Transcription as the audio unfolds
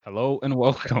Hello and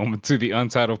welcome to the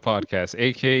Untitled Podcast,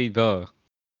 aka the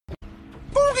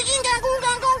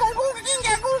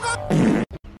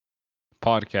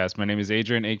podcast. My name is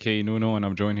Adrian, aka Nuno, and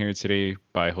I'm joined here today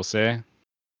by Jose,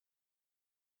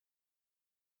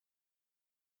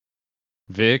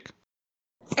 Vic,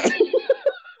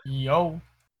 Yo.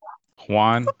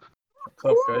 Juan, What's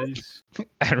up, guys?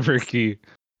 and Ricky.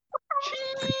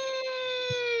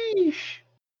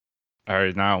 All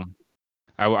right, now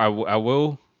I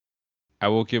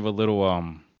will give a little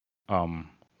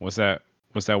what's that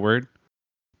word?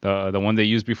 The one they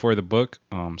use before the book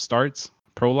starts,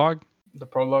 prologue. The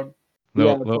prologue.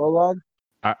 Little, The little, prologue.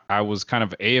 I was kind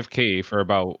of AFK for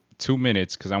about 2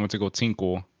 minutes because I went to go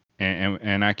tinkle,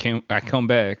 and I come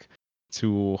back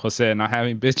to Jose not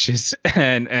having bitches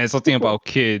and something about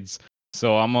kids.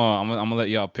 So I'm gonna let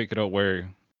y'all pick it up where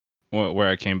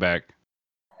I came back.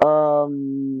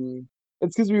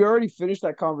 It's because we already finished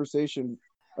that conversation,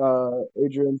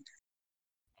 Adrian.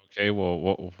 Okay,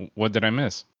 well, what did I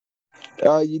miss?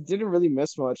 You didn't really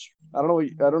miss much. I don't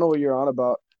know what you're on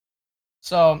about.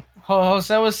 So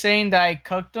Jose was saying that I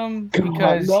cooked him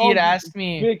because No, he had asked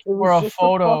me Vic, it for was a just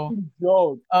photo fucking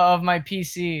joke. of my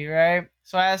PC, right?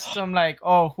 So I asked him like,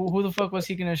 oh, who the fuck was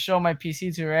he gonna show my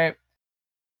PC to, right?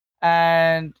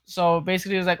 And so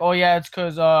basically it was like, oh yeah, it's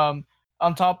cause on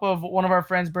top of one of our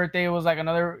friends' birthday, it was like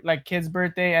another like kid's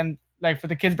birthday, and like for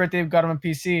the kid's birthday we got him a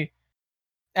PC.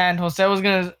 And Jose was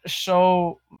gonna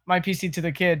show my PC to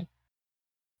the kid.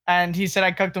 And he said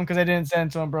I cucked him because I didn't send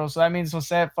it to him, bro. So that means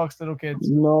Jose fucks little kids.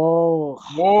 No.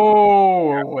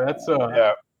 Whoa,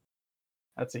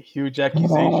 that's a huge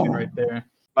accusation right there.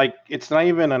 Like, it's not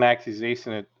even an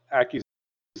accusation. Accusation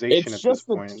It's at just this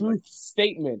a point. truth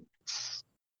statement.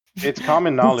 It's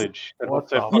common knowledge that What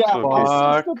Jose the fucks Yeah,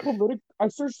 little kids. I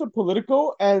searched the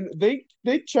political, and they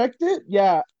checked it.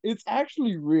 Yeah, it's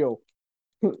actually real.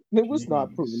 It was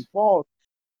not proven false.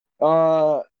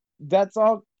 That's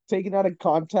all taken out of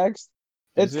context.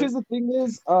 It's Is it? because the thing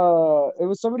is, it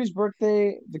was somebody's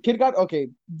birthday. The kid got okay.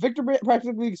 Victor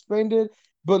practically explained it,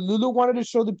 but Lulu wanted to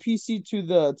show the PC to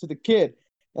the kid,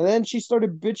 and then she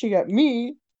started bitching at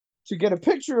me to get a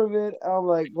picture of it. I'm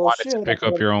like, well, Wanted shit. to pick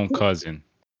up your own cousin.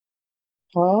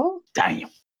 Huh? Damn.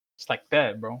 It's like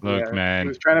that, bro. Look, He man,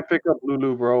 was trying to pick up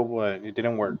Lulu, bro, but it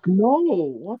didn't work. No.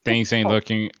 What the things ain't fuck?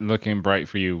 looking bright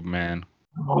for you, man.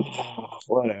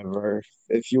 Whatever.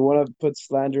 If you want to put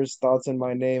slanderous thoughts in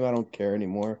my name, I don't care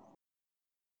anymore.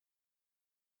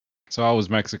 So I was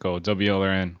Mexico,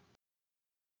 WLRN.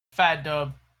 Fat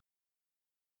dub.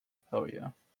 Oh yeah.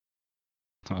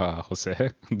 Jose,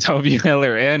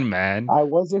 WLRN, man. I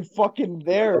wasn't fucking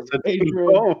there, Jose didn't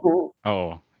Adrian. go.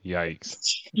 Oh, yikes.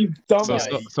 You So,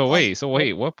 dumbass. so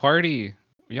wait, what party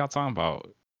y'all talking about?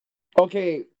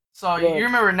 Okay, So Look. you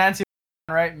remember Nancy,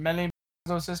 right? Melanie's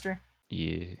sister.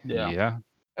 Yeah.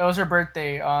 It was her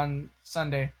birthday on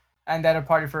Sunday, and they had a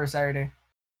party for her Saturday.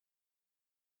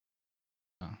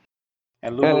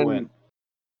 And Lulu And- went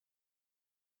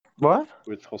what?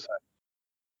 with Jose.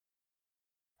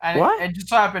 And What? it just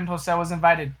so happened Jose was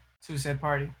invited to said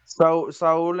party. So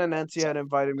Saul and Nancy had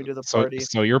invited me to the party.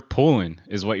 So you're pulling,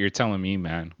 is what you're telling me,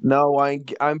 man. No,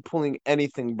 I'm pulling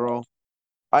anything, bro.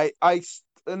 I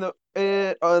on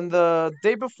the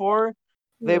day before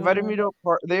they invited me to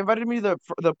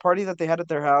the party that they had at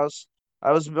their house.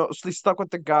 I was mostly stuck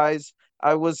with the guys.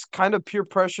 I was kind of peer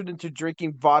pressured into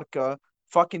drinking vodka.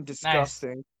 Fucking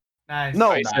disgusting. Nice.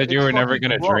 No, I said you it's were never fucking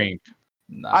gonna gross. drink.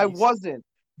 Nice. I wasn't.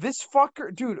 This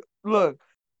fucker, dude. Look,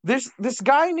 this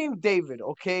guy named David.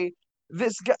 Okay,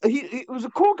 this guy. He was a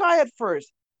cool guy at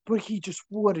first, but he just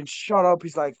wouldn't shut up.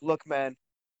 He's like, "Look, man,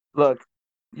 look,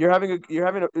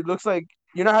 It looks like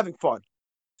you're not having fun.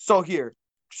 So here,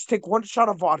 just take one shot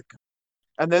of vodka,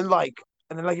 and then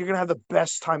you're gonna have the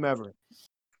best time ever."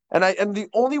 And the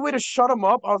only way to shut him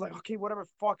up, I was like, "Okay, whatever,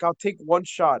 fuck, I'll take one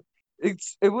shot."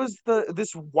 It was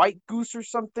this white goose or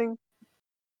something.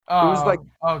 Oh, It was like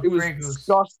it was Grey Goose.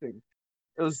 disgusting.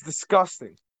 It was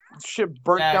disgusting. Shit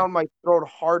burnt Yeah. down my throat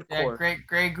Yeah, hardcore.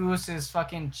 Grey Goose is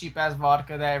fucking cheap ass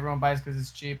vodka that everyone buys because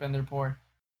it's cheap and they're poor.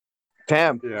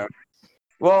 Damn. Yeah.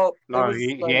 Well, No, it was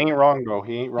he like, ain't wrong, though.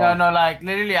 He ain't wrong. No, like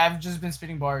literally, I've just been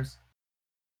spitting bars.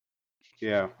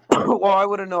 Yeah. well, I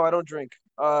wouldn't know. I don't drink.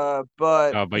 But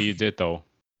But you did though.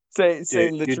 say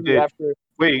you literally did. after.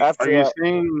 Wait, After, are you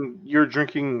saying you're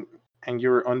drinking and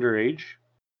you're underage?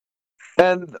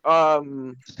 And You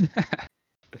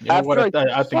know what? after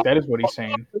I think that is what he's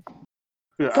saying.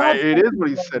 Yeah, God it is what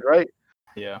he said, right?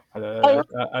 Yeah,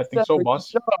 I think so,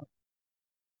 boss.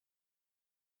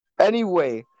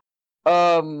 Anyway,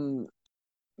 I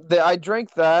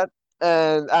drank that,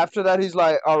 and after that, he's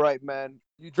like, "All right, man,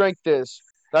 you drank this.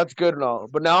 That's good and all.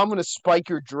 But now I'm gonna spike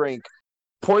your drink.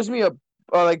 Pours me a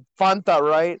like Fanta,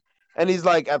 right? And he's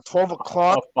like, at 12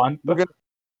 o'clock, Fanta. we're gonna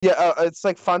it's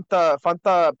like Fanta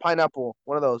pineapple,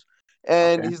 one of those.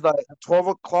 And Okay. he's like, at 12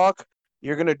 o'clock,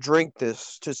 you're gonna drink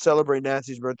this to celebrate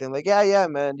Nancy's birthday. I'm like, yeah,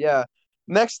 man, yeah.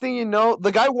 Next thing you know,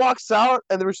 the guy walks out,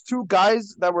 and there was two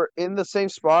guys that were in the same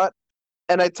spot.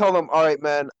 And I tell them, all right,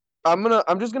 man,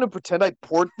 I'm just gonna pretend I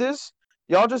poured this.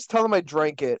 Y'all just tell them I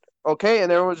drank it, okay?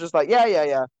 And everyone's just like, yeah,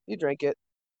 you drank it.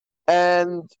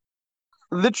 And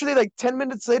literally like 10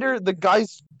 minutes later, the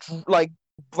guy's like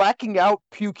blacking out,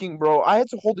 puking, bro. I had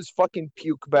to hold his fucking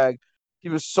puke bag. He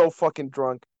was so fucking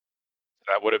drunk.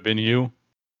 That would have been you.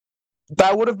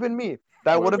 That would have been me.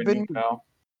 That would have been you, me. pal.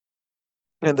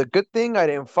 And the good thing I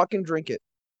didn't fucking drink it.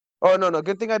 Oh no,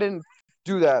 good thing I didn't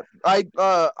do that. I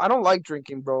don't like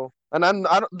drinking, bro. And I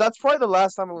don't, that's probably the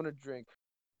last time I'm gonna drink.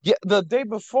 Yeah, the day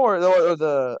before or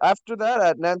the after that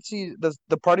at Nancy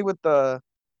the party with the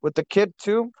kid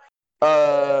too.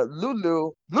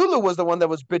 Lulu was the one that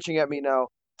was bitching at me now,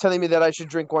 telling me that I should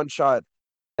drink one shot.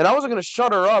 And I wasn't gonna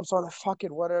shut her up, so I'm like, fuck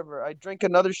it, whatever. I drank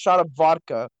another shot of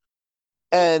vodka,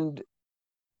 and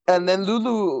then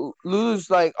Lulu's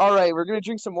like, all right, we're gonna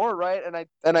drink some more, right?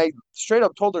 And I straight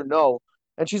up told her no,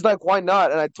 and she's like, why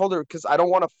not? And I told her because I don't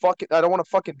want to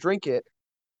fucking drink it.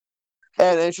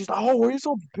 And she's like, oh, why are you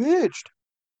so bitched?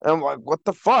 And I'm like, what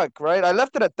the fuck, right? I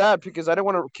left it at that because I didn't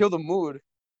want to kill the mood,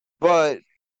 but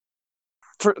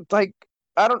for like,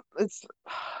 I don't. It's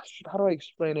how do I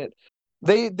explain it?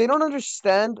 They don't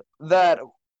understand that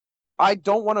I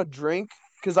don't want to drink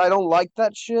because I don't like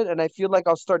that shit, and I feel like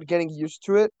I'll start getting used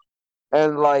to it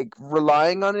and like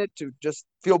relying on it to just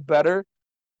feel better.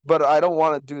 But I don't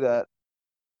want to do that.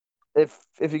 If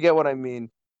you get what I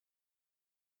mean.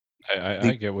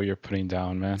 I get what you're putting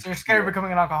down, man. So you're scared of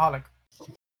becoming an alcoholic.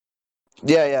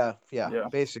 Yeah, Yeah.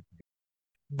 basically.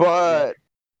 But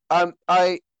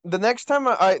the next time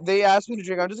they ask me to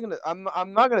drink,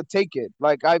 I'm not gonna take it.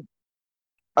 Like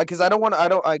because I don't want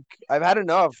to. I've had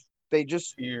enough. They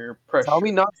just Peer pressure. tell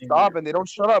me not to stop, and they don't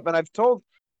shut up. And I've told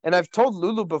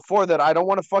Lulu before that I don't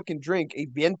want to fucking drink. Y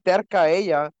bien terca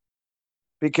ella,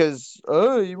 because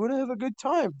you want to have a good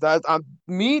time. That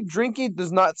me drinking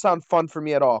does not sound fun for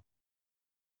me at all.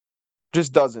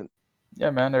 Just doesn't. Yeah,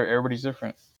 man. Everybody's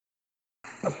different.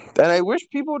 And I wish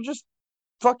people would just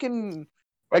fucking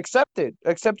accept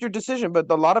your decision. But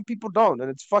a lot of people don't, and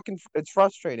it's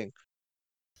frustrating.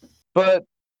 But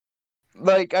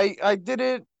like I did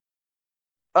it.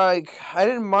 I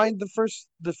didn't mind the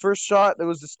first shot. It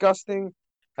was disgusting.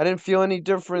 I didn't feel any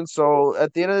different. So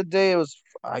at the end of the day,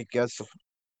 I guess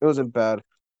it wasn't bad.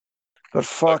 But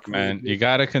fuck Look, man, me. you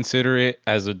gotta consider it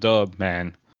as a dub,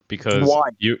 man, because Why?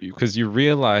 you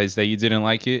realize that you didn't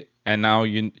like it, and now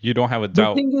you don't have a The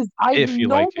doubt thing is, I if you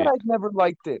know like that it. I've never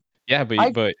liked it. Yeah,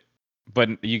 I but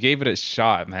you gave it a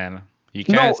shot, man. You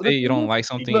no. can't The say you thing don't is, like He,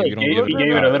 something look, if he you don't gave give look, it he a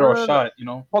gave it no, a no, literal no, no, no. shot. You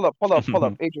know. Hold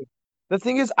up, Adrian. The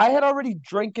thing is, I had already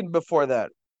drinking before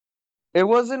that. It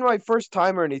wasn't my first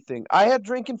time or anything. I had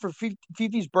drinking for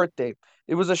Fifi's birthday.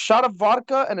 It was a shot of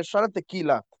vodka and a shot of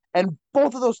tequila, and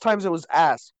both of those times it was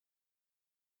ass.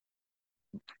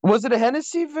 Was it a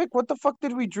Hennessy, Vic? What the fuck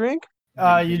did we drink?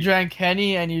 You drank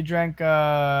Henny and you drank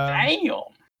Damn.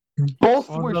 Both what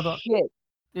was were the other? shit.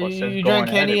 What's You, this you going drank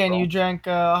at Henny it, and bro? you drank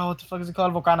what the fuck is it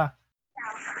called? Volcana.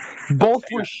 Both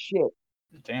were shit.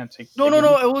 Damn. Take No, it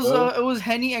easy, it was bro. it was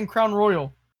Henny and Crown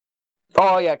Royal.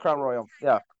 Oh yeah, Crown Royal.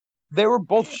 Yeah, they were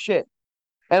both shit.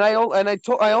 And I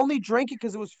only drank it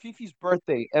because it was Fifi's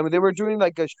birthday, and they were doing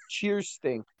like a cheers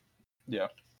thing. Yeah.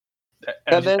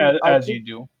 And then As you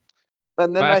do.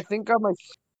 But I think my like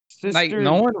sister.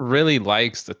 no one really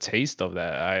likes the taste of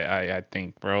that. I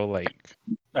think, bro. Like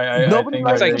I Nobody think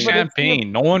it's likes like it, but it's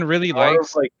champagne. No one really More of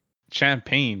likes like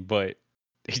champagne, but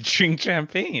they drink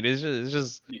champagne. It's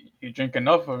just you drink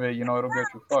enough of it, it'll get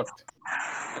you fucked.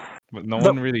 but no the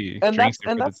one really and drinks it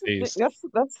and for the that's the thing. taste.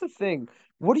 That's the thing.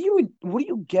 What do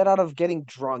you get out of getting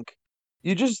drunk?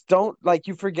 You just don't like.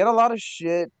 You forget a lot of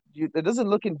shit. It doesn't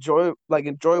look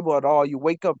enjoyable at all. You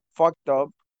wake up fucked up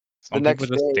the Some people next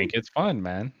just day. think it's fun,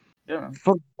 man. Yeah, man.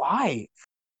 But why?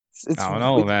 I don't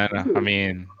know, man. I weird.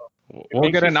 mean, it we'll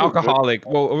makes get you an feel good. alcoholic.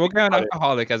 We'll get an about it.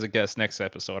 alcoholic as a guest next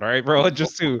episode. All right, bro.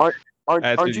 Just to Aren't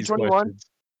answer aren't you these 21? questions.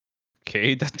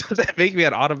 Okay, that doesn't make me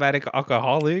an automatic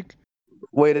alcoholic.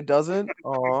 Wait, it doesn't.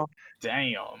 Oh,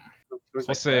 Damn. It's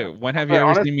What's like that. it? When have But you ever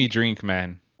honestly, seen me drink,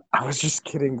 man? I was just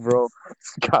kidding, bro.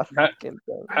 God Ha- fucking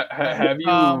damn. Have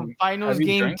you Finals have you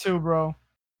game drank? 2, bro.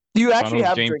 You actually Finals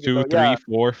have game drinking 2, though, 3, yeah.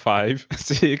 4, 5,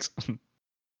 6.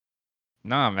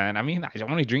 Nah, man. I mean, I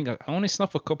only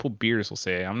snuff a couple beers. We'll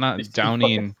say I'm not He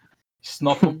downing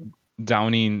Snuff them.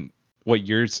 downing what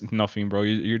you're snuffing, bro.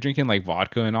 You're drinking like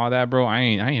vodka and all that, bro. I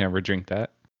ain't never drink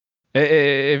that.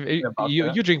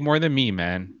 You drink more than me,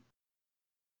 man.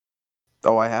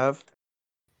 Oh, I have.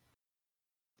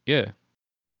 Yeah.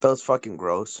 That was fucking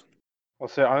gross. I'll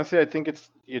say honestly, I think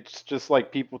it's just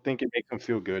like people think it makes them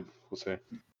feel good. We'll say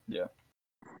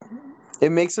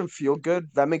It makes them feel good.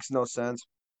 That makes no sense.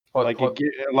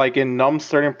 like it numbs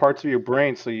certain parts of your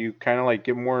brain, so you kind of like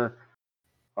get more.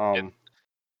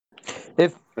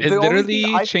 If It the only thing literally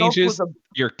I felt was changes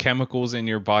your chemicals in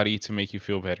your body to make you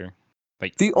feel better.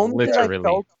 Like the only thing I literally.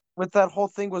 felt with that whole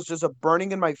thing was just a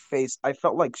burning in my face. I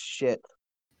felt like shit.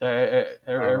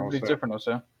 Everybody's different,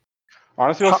 Jose.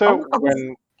 Honestly, How- also I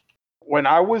was- when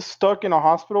I was stuck in a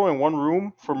hospital in one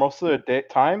room for most of the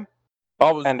time,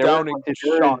 I was and downing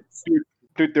shots.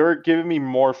 dude, they were giving me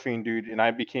morphine, dude, and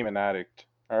I became an addict.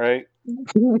 All right, I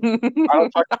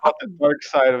don't talk about the dark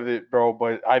side of it, bro,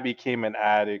 but I became an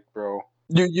addict, bro.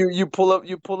 You pull up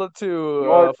to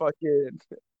No, fucking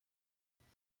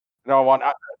no,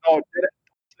 no,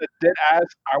 dead ass.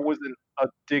 I wasn't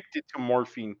addicted to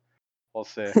morphine. I'll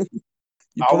say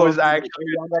you I pull was up. actually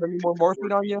Y'all got any addicted more to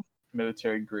morphine on you?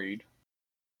 Military grade.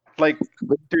 like,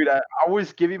 dude, I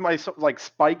was giving myself like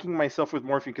spiking myself with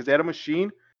morphine because they had a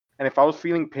machine, and if I was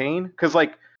feeling pain, because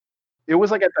like it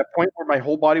was like at that point where my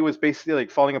whole body was basically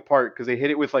like falling apart because they hit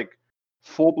it with like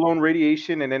full blown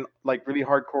radiation and then like really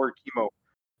hardcore chemo.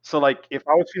 So like if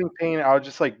I was feeling pain, I would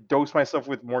just like dose myself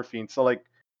with morphine. So like,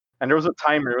 and there was a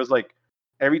timer. It was like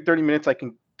every 30 minutes I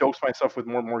can dose myself with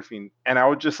more morphine, and I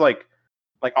would just like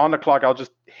on the clock I'll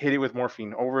just hit it with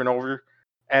morphine over and over,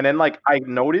 and then like I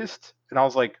noticed and I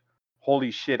was like,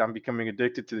 holy shit, I'm becoming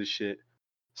addicted to this shit.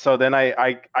 So then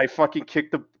I fucking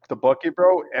kicked the bucket,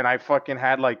 bro, and I fucking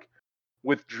had like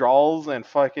withdrawals and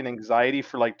fucking anxiety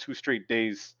for like 2 straight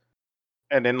days,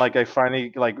 and then like I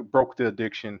finally like broke the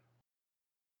addiction.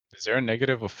 Is there a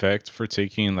negative effect for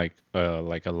taking like a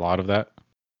lot of that?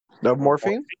 The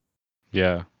morphine?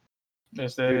 Yeah.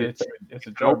 It's Dude, a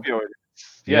an drug. opioid.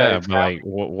 Yeah, It's but like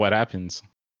what happens?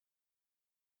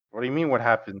 what do you mean? What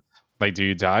happens? Like do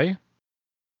you die?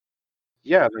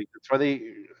 Yeah, like that's why they.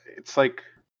 It's like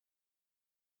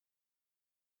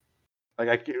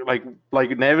like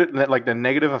the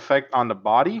negative effect on the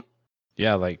body.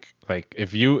 Yeah, like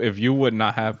if you would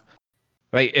not have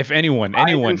like if I didn't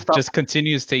anyone stop. just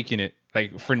continues taking it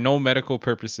like for no medical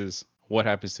purposes, what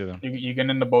happens to them? You get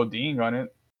into Bodine on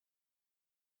it.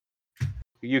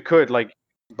 You could like,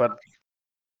 but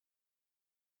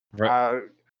Right.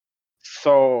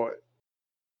 so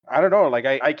I don't know. Like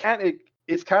I can't.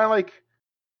 It's kind of like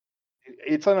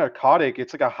it's a narcotic.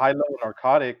 It's like a high level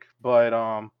narcotic, but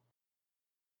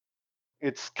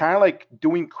it's kind of like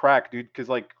doing crack, dude. Because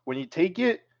like when you take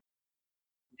it,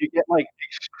 you get like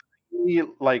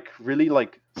extremely like really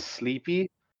like sleepy,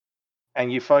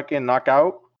 and you fucking knock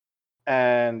out.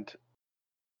 And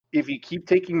if you keep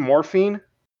taking morphine,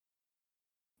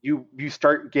 you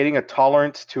start getting a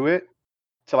tolerance to it,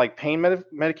 to like pain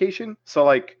medication. So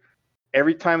like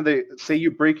every time they say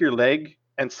you break your leg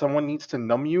and someone needs to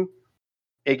numb you,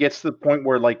 it gets to the point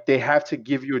where like they have to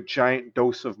give you a giant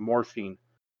dose of morphine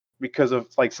because of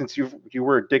like since you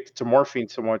were addicted to morphine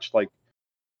so much, like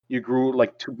you grew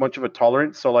like too much of a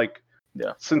tolerance. So like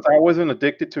Yeah. since I wasn't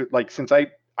addicted to like since I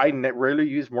rarely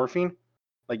use morphine,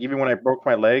 like even when I broke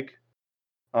my leg,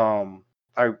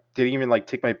 I didn't even like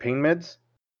take my pain meds.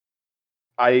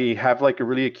 I have like a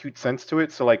really acute sense to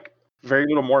it, so like very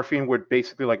little morphine would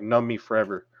basically like numb me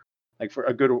forever, like for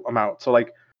a good amount. So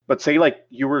like, but say like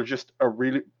you were just a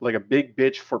really like a big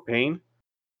bitch for pain,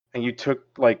 and you took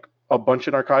like a bunch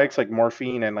of narcotics like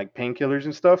morphine and like painkillers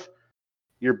and stuff,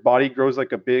 your body grows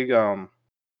like a big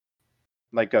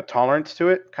like a tolerance to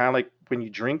it, kind of like when you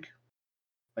drink,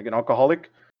 like an alcoholic,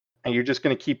 and you're just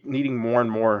gonna keep needing more and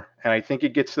more. And I think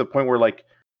it gets to the point where like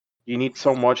you need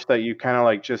so much that you kind of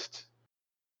like just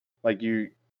like you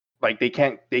like they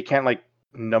can't like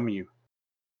numb you.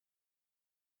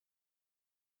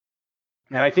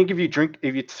 And I think if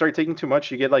you start taking too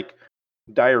much, you get like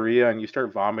diarrhea and you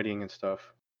start vomiting and stuff.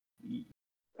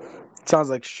 Sounds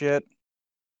like shit.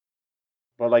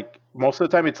 But like most of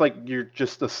the time, it's like you're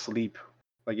just asleep.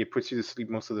 Like it puts you to sleep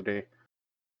most of the day.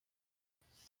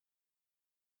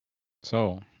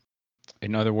 So,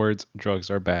 in other words,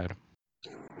 drugs are bad.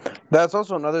 That's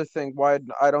also another thing why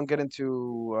I don't get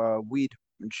into weed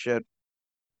and shit.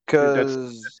 Dude, that's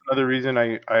Cause another reason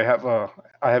I have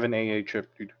an AA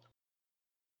trip, dude.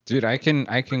 Dude, I can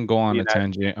go on Be a an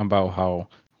addict. tangent about how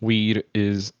weed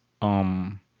is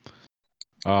um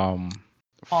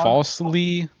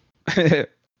falsely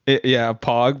yeah,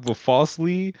 pog, but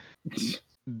falsely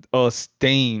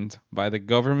stained by the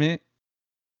government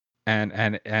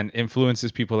and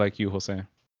influences people like you, Jose.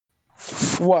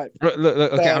 What? Look,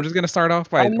 okay, I'm That just gonna start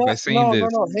off I'm by not. saying No, no,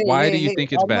 this. no. Hey, Why do hey, you hey.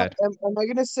 think it's I'm not. bad? Am I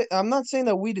gonna say? I'm not saying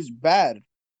that weed is bad.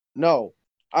 No,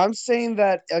 I'm saying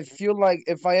that I feel like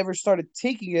if I ever started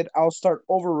taking it, I'll start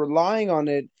over relying on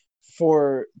it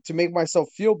to make myself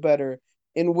feel better.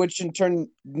 In which, in turn,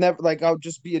 never like I'll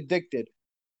just be addicted.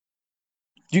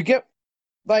 You get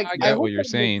like I I get hope what you're that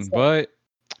makes saying, sense. but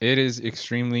it is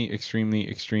extremely, extremely,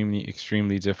 extremely,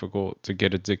 extremely difficult to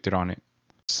get addicted on it.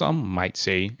 Some might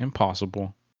say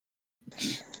impossible.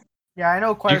 Yeah, I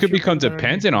know quite You a could few become people that are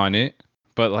dependent addicted. on it,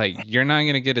 but like you're not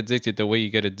gonna get addicted the way you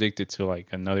get addicted to like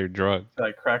another drug.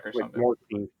 Like crack or Like something.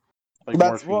 morphine. Like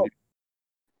That's morphine.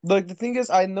 Dude. like the thing is,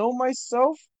 I know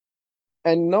myself,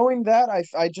 and knowing that,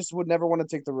 I just would never want to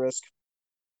take the risk.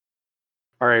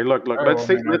 All right, look. All right, Let's well,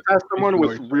 say man, let's I ask think you someone know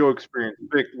with yourself. real experience.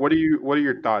 Vic, what are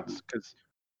your thoughts? Because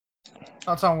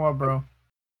That's on what, bro?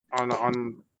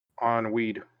 on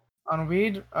weed. On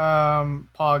weed,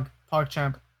 Pog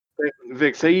Champ.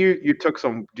 Vic, say you took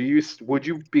some. Would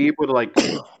you be able to like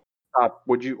stop?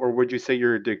 Would you say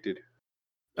you're addicted?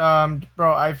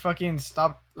 Bro, I fucking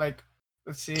stopped. Like,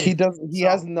 let's He see. does. He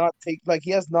has So not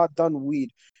he has not done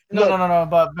weed. no, Look, no, no, no.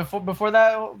 But before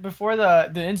that, before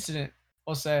the incident,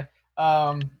 we'll say.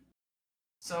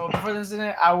 So before the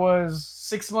incident, I was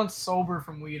 6 months sober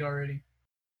from weed already.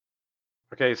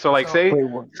 Okay, so like So wait,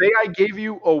 what? say I gave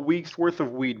you a week's worth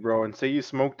of weed, bro, and say you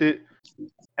smoked it,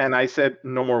 and I said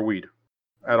no more weed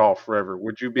at all forever.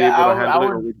 Would you be yeah, able to I handle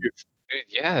it, would.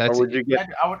 Yeah, or that's would you get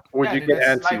Yeah, I would. would Yeah, you dude, get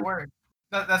that's antsy? light work.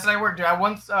 That's light work, dude. I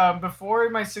once before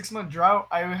my 6 month drought,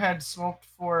 I had smoked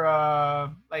for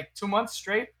like 2 months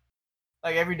straight,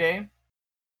 like every day.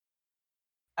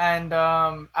 And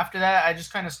after that, I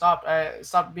just kind of stopped. I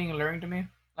stopped being alluring to me.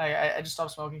 Like I just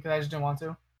stopped smoking because I just didn't want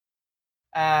to.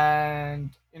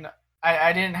 And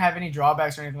I didn't have any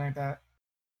drawbacks or anything like that.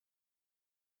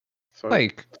 So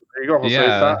like there you go, Jose.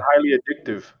 It's not yeah, highly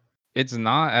addictive. it's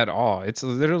not at all. It's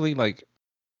literally like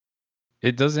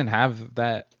it doesn't have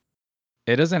that.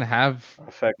 It doesn't have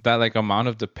Effect. that like amount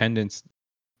of dependence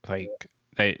like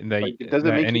Like it doesn't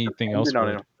that make you anything else dependent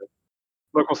on would. it.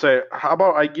 Look, Jose. How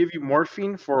about I give you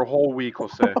morphine for a whole week,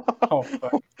 Jose? Oh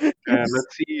fuck. And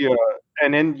let's see.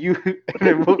 And then you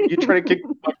try to kick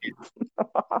the bucket,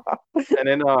 and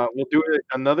then we'll do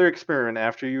another experiment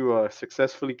after you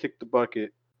successfully kick the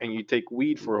bucket, and you take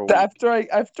weed for a week. After I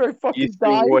You fucking see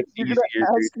die, what's you're easier, gonna dude.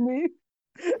 ask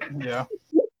me Yeah.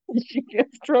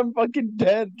 after I'm fucking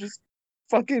dead, just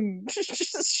fucking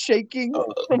just shaking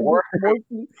from More, more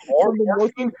from the morphine.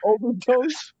 morphine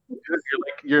overdose.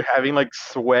 You're having like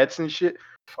sweats and shit,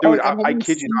 dude. Like I'm I having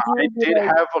kid you not. seizures. And,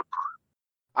 like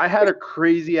I had a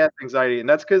crazy ass anxiety, and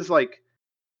that's because like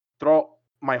throughout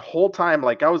my whole time,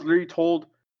 like I was literally told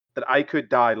that I could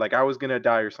die, like I was gonna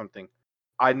die or something.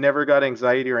 I never got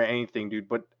anxiety or anything, dude.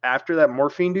 But after that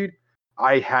morphine, dude,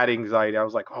 I had anxiety. I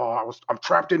was like, oh, I'm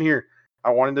trapped in here.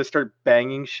 I wanted to start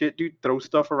banging shit, dude, throw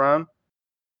stuff around.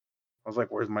 I was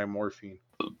like, where's my morphine?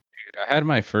 I had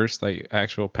my first like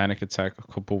actual panic attack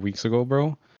a couple weeks ago,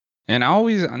 bro. And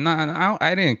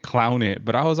I didn't clown it,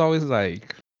 but I was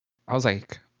like,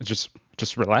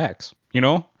 just relax, you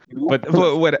know. But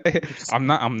what I'm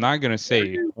not gonna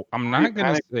say I'm Were you not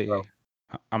gonna panicked, bro?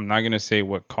 say I'm not gonna say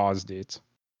what caused it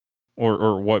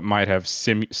or what might have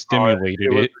Oh, it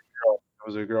stimulated was it. a girl. It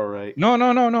was a girl, right? No.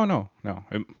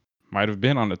 It might have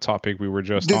been on the topic we were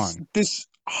just on. this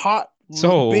hot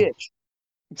So bitch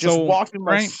just so walked in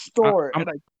my right, store I'm and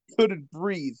I couldn't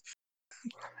breathe.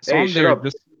 so Hey, I'm shut there up.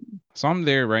 just so I'm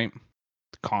there right,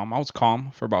 calm. I was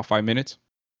calm for about 5 minutes.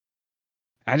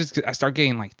 I start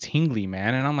getting like tingly,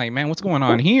 man, and I'm like, man, what's going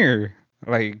on here?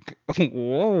 Like,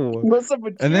 whoa. What's up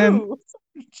with And then you? What's up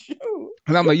with you?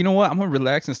 and I'm like, you know what? I'm gonna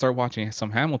relax and start watching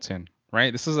some Hamilton.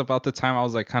 Right. This is about the time I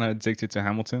was like kind of addicted to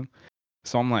Hamilton.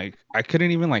 So I'm like, I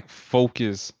couldn't even like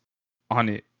focus on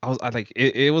it. I like,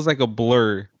 it was like a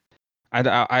blur.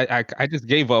 I just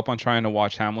gave up on trying to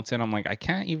watch Hamilton. I'm like, I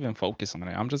can't even focus on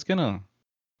it. I'm just gonna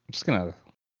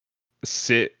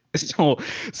sit.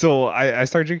 So I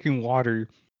started drinking water,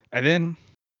 and then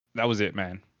that was it,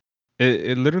 man.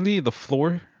 It literally the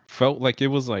floor felt like it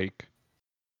was like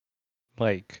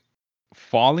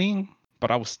falling,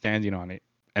 but I was standing on it.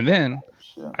 And then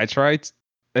Shit. I tried,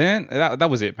 and that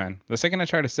was it, man. The second I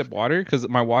tried to sip water, because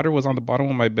my water was on the bottom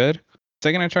of my bed.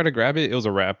 Second I tried to grab it, it was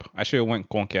a wrap. I should have went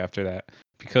conky after that,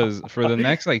 because for the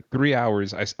next like 3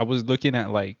 hours, I was looking at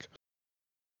like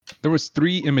there was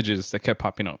three images that kept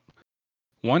popping up.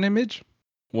 One image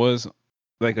was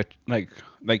like a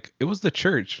like it was the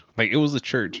church,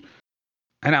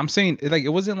 and I'm saying like it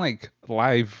wasn't like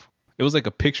live It was like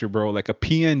a picture, bro, like a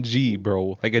PNG,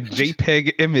 bro, like a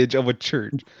JPEG image of a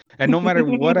church. And no matter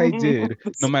what I did,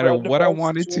 no This matter random what I ass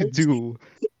wanted to church. do,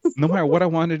 no matter what I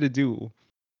wanted to do,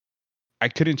 I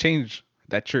couldn't change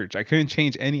that church. I couldn't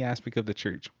change any aspect of the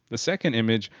church. The second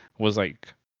image was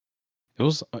like it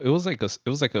was like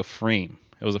a frame.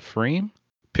 It was a frame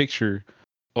picture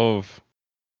of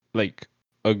like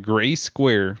a gray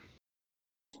square,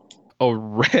 a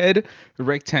red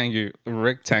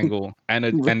rectangle, and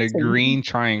a green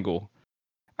triangle.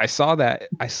 I saw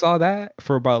that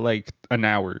for about like an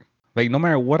hour. Like no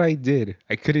matter what I did,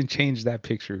 I couldn't change that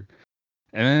picture.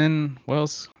 And then what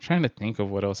else? I'm trying to think of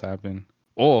what else happened.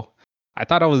 Oh, I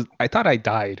thought I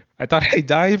died. I thought I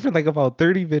died for like about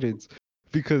 30 minutes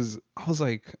because I was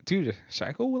like, dude, should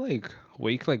I go like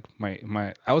wake like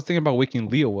my I was thinking about waking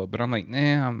Leo up, but I'm like,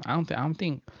 nah, I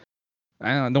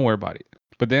don't worry about it.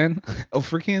 But then a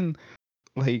freaking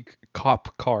like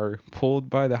cop car pulled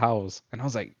by the house and I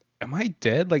was like, am I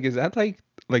dead? Like is that like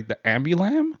the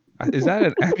ambulance? Is that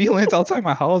an ambulance outside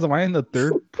my house? Am I in the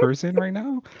third person right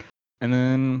now? And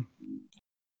then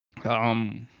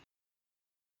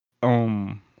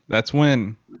um that's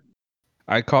when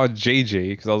I called JJ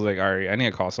because I was like, all right, I need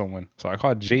to call someone. So I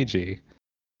called JJ,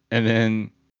 and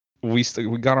then we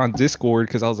got on Discord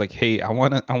because I was like, hey, I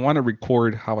wanna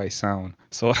record how I sound.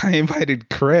 So I invited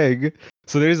Craig.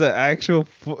 So there's an actual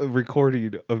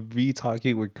recording of me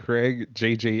talking with Craig,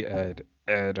 JJ,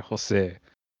 and Jose.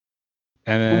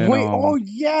 And then Wait, oh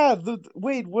yeah,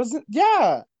 wait, wasn't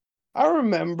yeah. I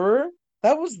remember.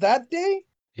 That was that day?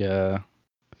 yeah,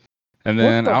 and What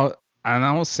then the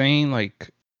I was saying like,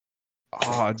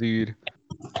 oh dude,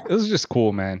 it was just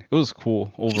cool, man. It was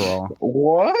cool overall.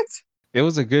 what? It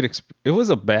was a it was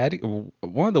a bad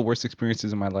one of the worst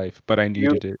experiences in my life, but I You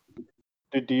needed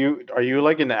it. are you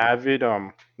like an avid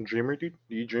dreamer, dude?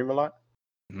 Do you dream a lot?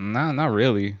 Nah, not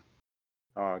really.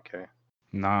 Oh, okay.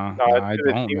 Nah, No, nah, that's I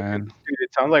good. don't, man. Dude,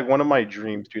 it sounds like one of my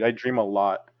dreams, dude. I dream a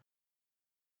lot.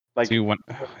 Like See when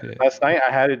yeah. last night,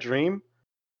 I had a dream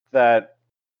that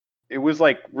it was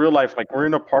like real life. Like we're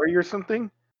in a party or something,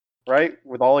 right?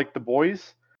 With all like the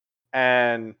boys,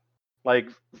 and like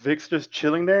Vic's just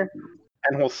chilling there,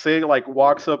 and Jose like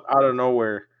walks up out of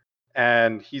nowhere,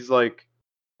 and he's like,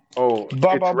 "Oh, it's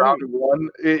Baba round Boo. one.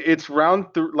 It's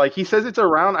round three." Like he says, it's a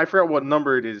round. I forgot what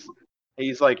number it is. And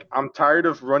he's like, "I'm tired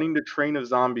of running the train of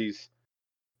zombies."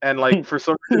 And like for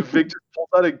some reason, Vic just pulls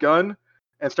out a gun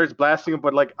and starts blasting him.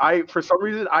 But like for some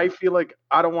reason, I feel like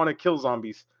I don't want to kill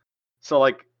zombies. So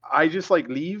like I just like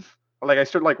leave. Like I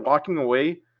start like walking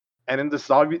away, and then the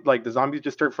zombies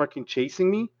just start fucking chasing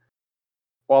me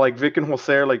while like Vic and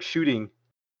Jose are like shooting,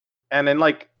 and then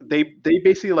like they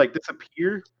basically like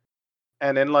disappear,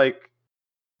 and then like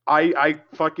I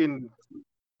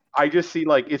just see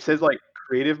like it says like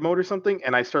creative mode or something,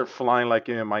 and I start flying like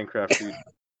in a Minecraft, dude.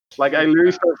 Like I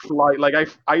literally start flying. Like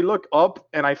I look up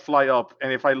and I fly up,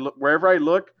 and if I look wherever I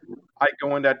look, I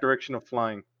go in that direction of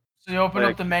flying. So you open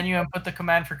Like up the menu and put the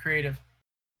command for creative.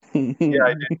 yeah,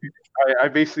 I did. I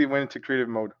basically went into creative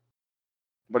mode,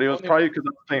 but it was probably because I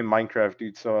was playing Minecraft,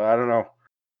 dude. So I don't know.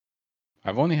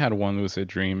 I've only had one lucid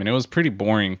dream and it was pretty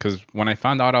boring because when I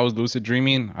found out I was lucid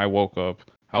dreaming, I woke up.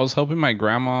 I was helping my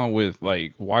grandma with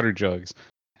like water jugs.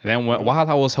 And then while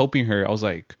I was helping her, I was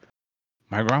like,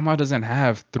 my grandma doesn't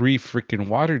have 3 freaking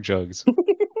water jugs.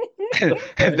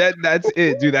 And that's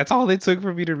it, dude. That's all it took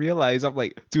for me to realize. I'm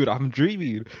like, dude, I'm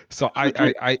dreaming. So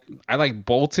I like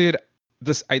bolted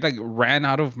this. I like ran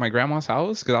out of my grandma's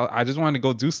house because I just wanted to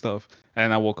go do stuff,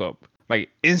 and I woke up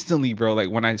like instantly, bro. Like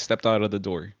when I stepped out of the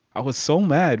door, I was so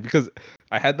mad because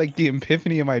I had like the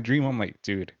epiphany in my dream. I'm like,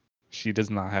 dude, she does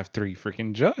not have 3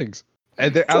 freaking jugs.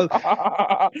 And then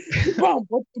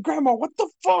Grandma, what the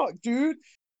fuck, dude?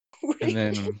 and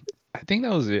then I think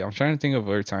that was it. I'm trying to think of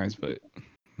other times, but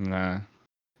nah.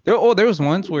 There was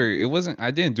once where it wasn't. I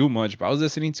didn't do much, but I was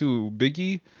listening to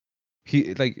Biggie.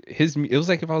 He like his. It was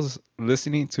like if I was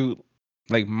listening to,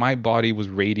 like my body was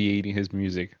radiating his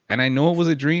music, and I know it was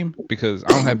a dream because I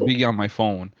don't have Biggie on my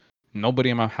phone. Nobody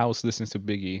in my house listens to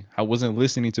Biggie. I wasn't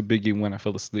listening to Biggie when I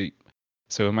fell asleep.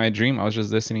 So in my dream, I was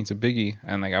just listening to Biggie,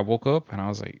 and like I woke up and I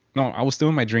was like, no, I was still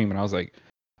in my dream, and I was like,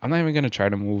 I'm not even gonna try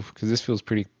to move because this feels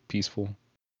pretty peaceful.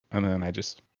 And then I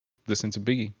just listened to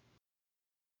Biggie.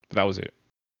 But that was it.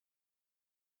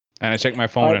 And I checked my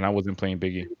phone I and I wasn't playing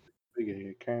Biggie. I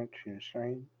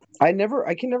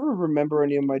can never remember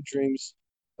any of my dreams.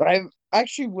 But I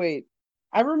actually wait.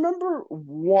 I remember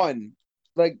one,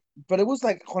 like, but it was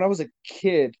like when I was a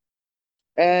kid,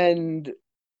 and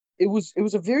it was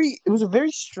a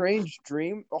very strange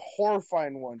dream, a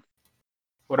horrifying one.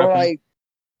 What Where happened?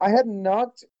 I had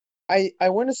knocked I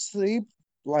went to sleep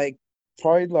like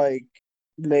probably like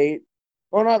late.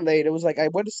 Or not late. It was like I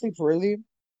went to sleep early,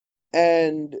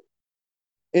 and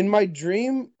in my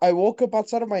dream, I woke up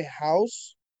outside of my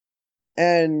house,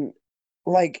 and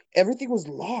like everything was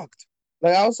locked.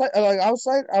 Like outside, I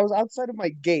was outside of my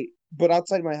gate, but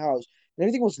outside my house, and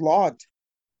everything was locked.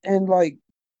 And like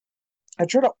I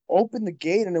tried to open the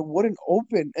gate, and it wouldn't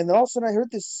open. And then all of a sudden, I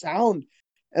heard this sound,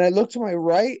 and I looked to my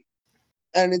right,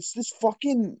 and it's this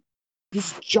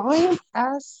giant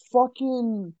ass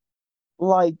fucking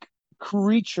like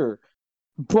creature,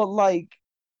 but like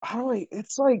how do I?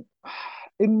 It's like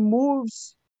it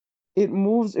moves, it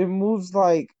moves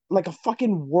like a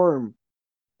fucking worm.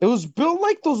 It was built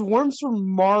like those worms from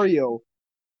Mario,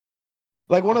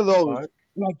 like one of those, Fuck.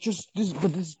 like just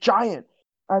this giant.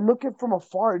 I look at from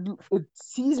afar, it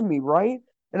sees me right,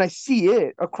 and I see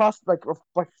it across like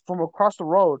from across the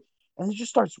road, and it just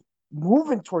starts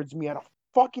moving towards me at a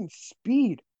fucking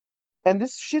speed. And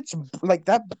this shit's like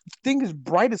that thing is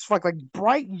bright as fuck, like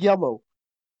bright yellow.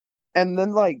 And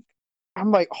then like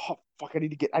I'm like, oh fuck, I need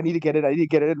to get it, I need to get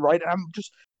it in right. And I'm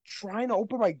just trying to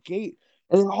open my gate,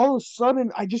 and then all of a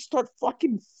sudden I just start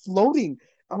fucking floating.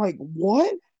 I'm like,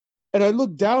 what? And I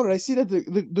look down and I see that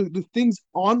the thing's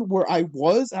on where I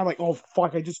was. And I'm like, oh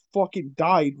fuck, I just fucking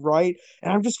died, right?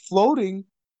 And I'm just floating.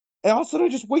 And all of a sudden I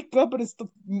just wake up and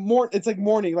it's like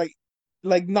morning,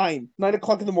 like 9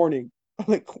 o'clock in the morning. I'm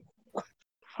like,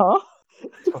 huh?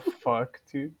 The fuck,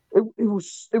 dude? It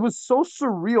was so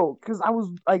surreal because I was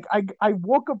like I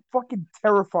woke up fucking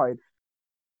terrified.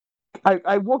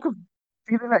 I woke up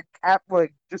feeling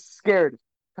like just scared.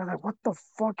 I'm like, what the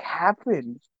fuck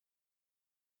happened?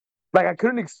 Like I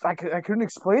couldn't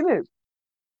explain it.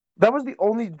 That was the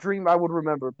only dream I would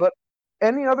remember. But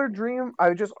any other dream,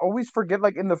 I just always forget.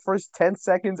 Like in the first 10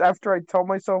 seconds after I tell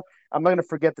myself I'm not gonna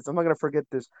forget this, I'm not gonna forget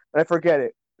this, and I forget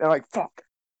it. And I'm like, fuck.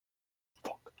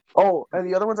 Oh, and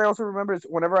the other ones I also remember is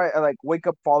whenever I like wake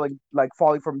up falling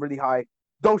from really high.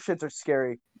 Those shits are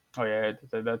scary. Oh yeah,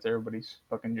 that's everybody's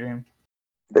fucking dream.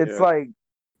 It's Yeah. like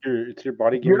It's your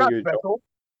body you're giving not you a jolt.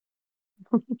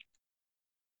 special.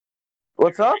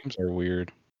 What's up? Dreams are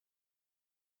weird.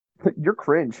 You're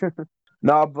cringe.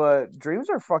 Nah, but dreams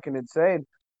are fucking insane.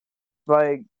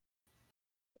 Like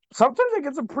sometimes I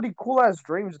get some pretty cool ass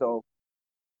dreams though.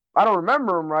 I don't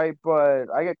remember them right, but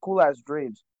I get cool ass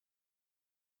dreams.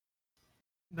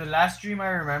 The last dream I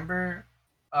remember,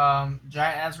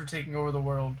 giant ants were taking over the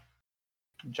world.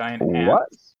 Giant What?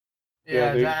 ants.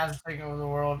 Yeah, they- giant ants were taking over the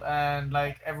world, and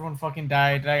like everyone fucking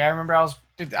died. Like I remember,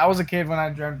 I was a kid when I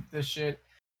dreamt this shit.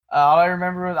 All I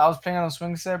remember was I was playing on a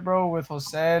swing set, bro, with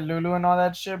Jose, Lulu, and all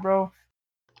that shit, bro.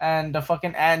 And the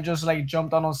fucking ant just like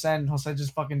jumped on Jose, and Jose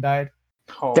just fucking died.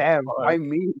 Oh, Damn, fuck. why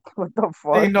me? What the Thing,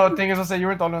 fuck? no, thing is, Jose, you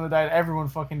weren't the only one that died. Everyone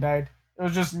fucking died. It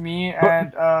was just me But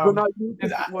and but not you.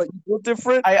 is- What you feel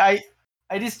different? I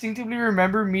distinctly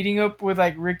remember meeting up with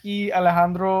like Ricky,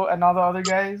 Alejandro, and all the other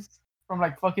guys from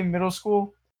like fucking middle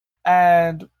school,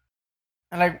 and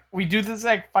like we do this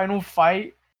like final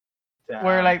fight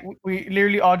where Damn. like we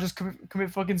literally all just commit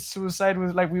fucking suicide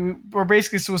with like we're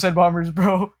basically suicide bombers,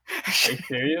 bro. Are you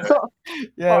serious?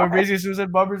 Yeah, we're basically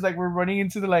suicide bombers. Like we're running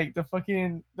into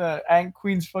the ant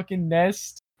queen's fucking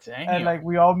nest, Damn. and like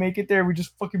we all make it there. We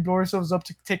just fucking blow ourselves up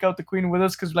to take out the queen with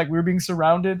us because like we're being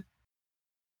surrounded.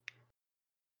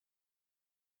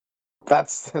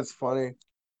 That's funny.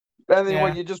 And then Yeah.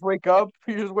 when you just wake up,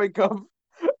 you just wake up.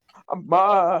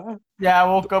 Ma, Yeah, I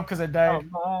woke up because I died.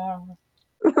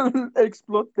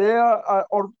 exploté a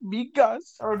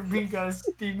hormigas. Hormigas,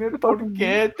 dime por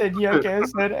qué tenía que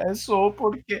hacer eso,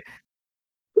 porque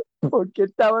Porque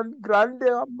estaban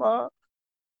grandes, mamá.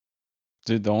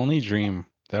 Dude, the only dream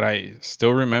that I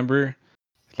still remember,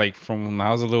 like from when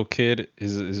I was a little kid,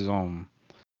 is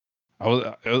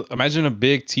imagine a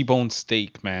big T-bone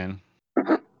steak, man,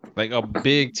 like a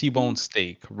big T-bone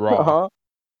steak, raw. Uh-huh.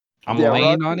 I'm Yeah,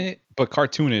 laying raw on it, but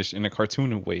cartoonish in a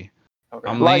cartoon way. Okay.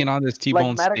 I'm Like- laying on this Like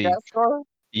T-bone steak. Madagascar.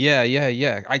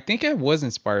 Yeah. I think it was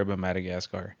inspired by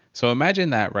Madagascar. So imagine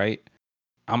that, right?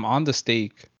 I'm on the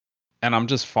steak, and I'm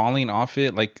just falling off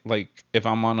it, like if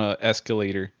I'm on a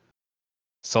escalator.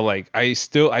 So like I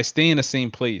stay in the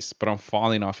same place, but I'm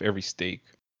falling off every steak.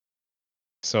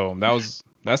 So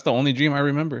that's the only dream I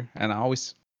remember, and it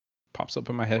always pops up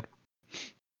in my head.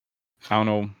 I don't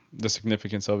know the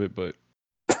significance of it, but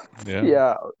yeah,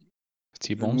 Yeah,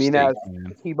 T-bone mean steak, ass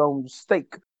man. T-bone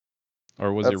steak.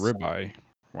 Or was it That's- ribeye?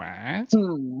 What?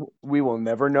 We will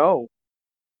never know.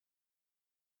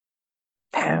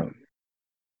 Damn.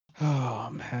 Oh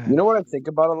man. You know what I think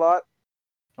about a lot?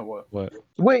 What? What?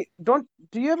 Wait, do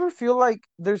you ever feel like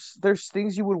there's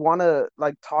things you would want to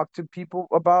like talk to people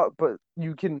about, but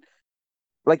you can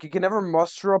Like you can never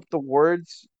muster up the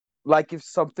words. Like if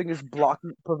something is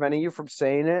blocking, preventing you from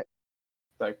saying it.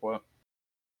 Like what?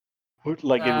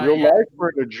 Like in real Yeah. life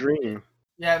or in a dream?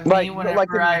 Yeah, me Like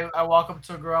whenever in, I walk up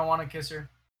to a girl, I want to kiss her.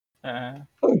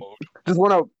 just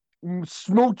want to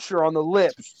smooch her on the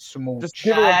lips. Smooch. Just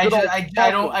give her a good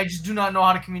old. I just do not know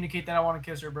how to communicate that I want to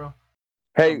kiss her, bro.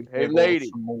 Hey, lady,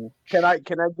 Smooch. can I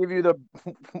give you the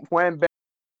wham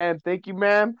bam? Thank you,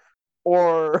 ma'am,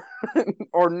 or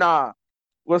or nah?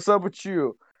 What's up with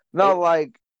you? No,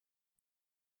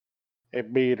 A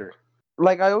beater.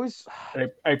 like I always.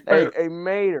 Hey, Hey,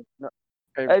 Mater. No,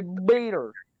 hey,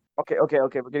 Mater. Okay.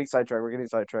 We're getting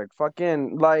sidetracked.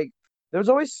 Fucking like, there's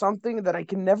always something that I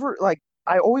can never like.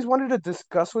 I always wanted to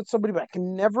discuss with somebody, but I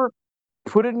can never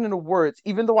put it into words,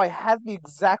 even though I have the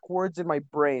exact words in my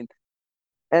brain.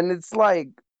 And it's like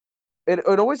it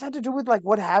always had to do with like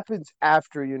what happens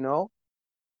after, you know?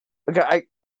 Like I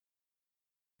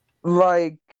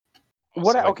like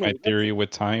what? So like Okay, my theory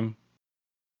with time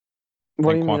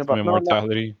what do and you mean quantum about no?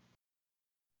 immortality,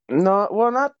 No,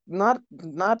 well, not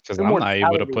because I'm not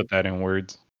able to immortality. put that in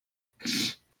words.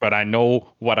 But I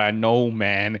know what I know,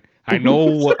 man. I know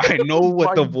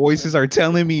what the voices are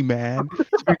telling me, man.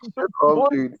 Oh,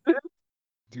 dude.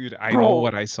 Dude, I know Bro,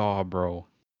 what I saw, bro.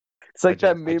 it's like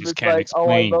that I meme. just It's can't like, oh,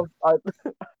 explain.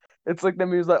 it's like that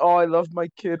meme. It's like, oh, I love my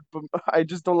kid, but I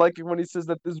just don't like it when he says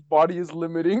that this body is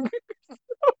limiting.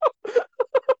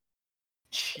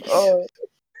 Oh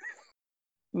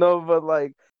no, but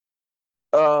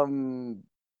um,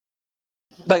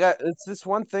 it's this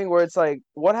one thing where it's like,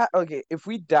 okay, if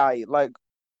we die, like,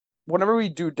 whenever we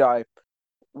do die,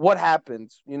 what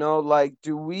happens? You know, like,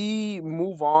 do we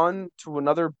move on to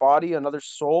another body, another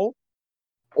soul,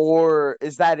 or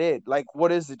is that it? Like,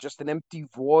 what is it? Just an empty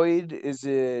void? Is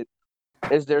there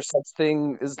such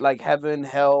thing as like heaven,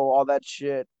 hell, all that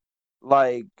shit?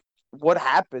 Like, what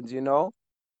happens, you know?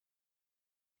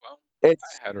 Well,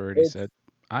 It's I had already it's said,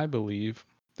 I believe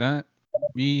that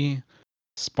we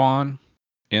spawn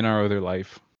in our other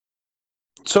life.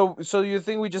 so you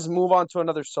think we just move on to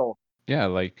another soul? Yeah,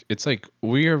 like it's like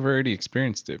we have already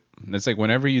experienced it. It's like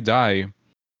whenever you die,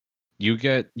 you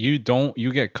get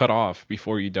cut off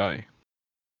before you die.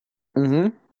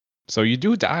 Mm-hmm. So you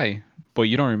do die, but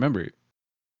you don't remember it.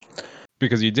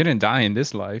 Because you didn't die in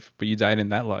this life, but you died in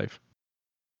that life.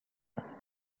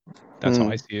 That's how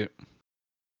I see it.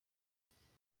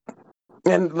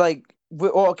 And like,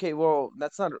 okay, well,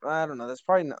 that's not. I don't know. That's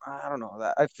probably. I don't know.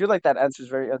 That I feel like that answer is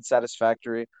very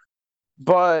unsatisfactory.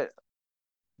 But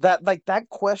that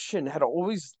question had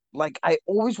always like I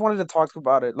always wanted to talk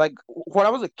about it. Like when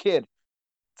I was a kid,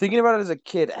 thinking about it as a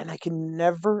kid, and I can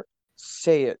never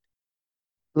say it.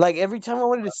 Like every time I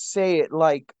wanted to say it,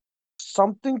 like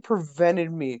something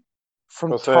prevented me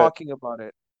from Jose, talking about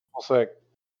it. Jose,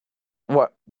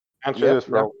 What? answer Yep. this,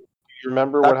 bro. Do you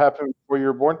remember That, what happened before you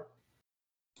were born?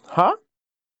 huh?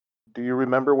 Do you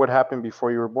remember what happened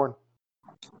before you were born?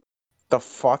 The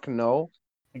fuck no.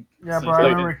 Yeah, It's bro, I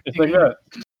like, remember it's like thinking. that.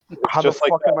 It's How the just like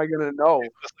fuck that. am I gonna know?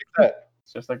 It's just like that.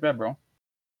 It's just like that, bro.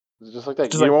 It's just like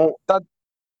that. Just You like won't. that.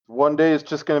 One day it's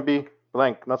just gonna be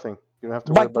blank, nothing. You don't have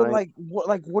to worry Like, about but anything.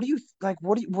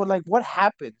 what do you, what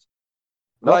happened?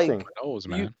 Nothing. Like Who knows,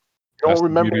 you. man? You That's don't the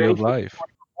remember beauty of anything life.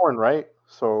 born, right?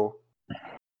 So,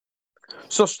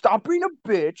 So stop being a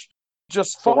bitch.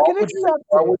 Just so fucking accept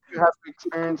why it. would you have to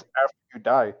experience after you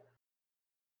die?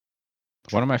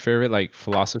 One of my favorite like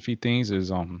philosophy things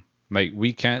is like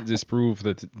we can't disprove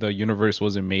that the universe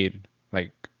wasn't made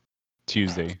like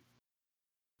Tuesday,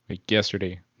 like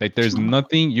yesterday. Like there's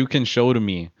nothing you can show to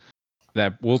me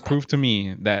that will prove to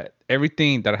me that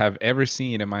everything that I have ever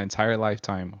seen in my entire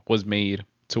lifetime was made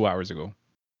 2 hours ago.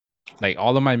 Like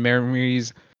all of my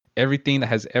memories, everything that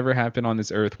has ever happened on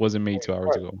this earth wasn't made 2 hours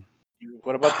What? ago.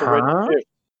 What about the red Huh? shift?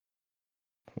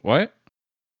 What?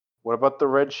 What about the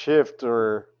red shift,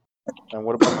 and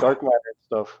what about dark matter and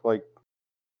stuff? Like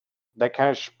that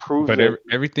kind of proves But that.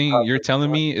 everything you're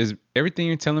telling me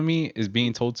is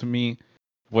being told to me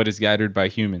what is gathered by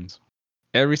humans.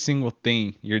 Every single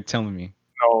thing you're telling me,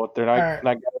 No, they're not Alright.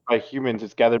 not gathered by humans.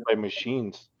 It's gathered by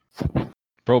machines.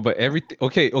 bro. But everything.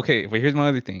 Okay. But here's my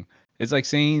other thing. It's like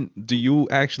saying, do you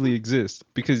actually exist?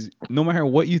 Because no matter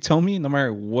what you tell me, no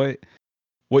matter what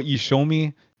you show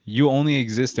me, you only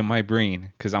exist in my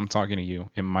brain because I'm talking to you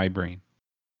in my brain.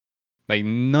 Like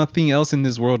nothing else in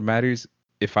this world matters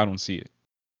if I don't see it.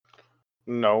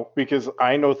 No, because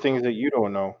I know things that you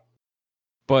don't know.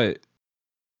 But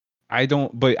I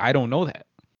don't know that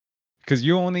because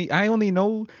I only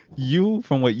know you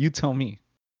from what you tell me,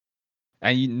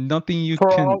 and nothing you For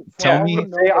can all tell we me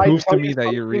know, Say I proves to tell you me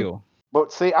that you're something. real.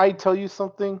 But say I tell you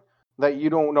something, that you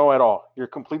don't know at all. You're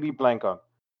completely blank on,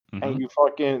 Mhm. and you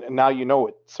fucking now you know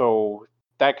it. So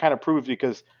that kind of proves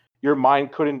because your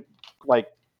mind couldn't like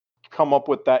come up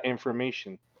with that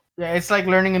information. Yeah, it's like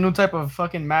learning a new type of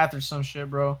fucking math or some shit,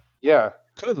 bro. Yeah.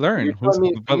 Could You learn. tell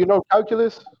me, do But you know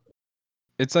calculus?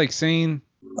 it's like saying,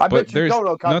 I but bet you don't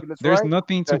know calculus, there's right?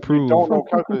 nothing to That you don't prove. know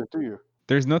calculus, do you?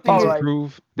 There's nothing Thing to is, Alright.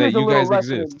 prove that Here's a you little guys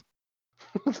exist.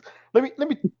 lesson. let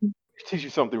me teach you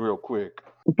something real quick.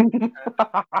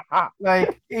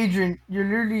 like Adrian, you're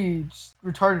literally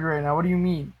retarded right now. What do you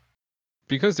mean?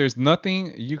 Because there's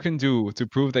nothing you can do to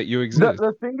prove that you the exist.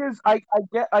 the thing is, I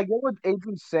get what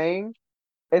Adrian's saying.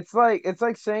 It's like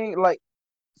saying like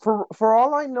for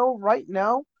all I know right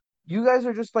now, you guys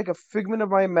are just like a figment of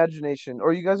my imagination,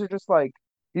 or you guys are just like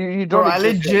you Bro, don't I exist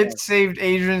right now. legit saved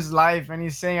Adrian's life, and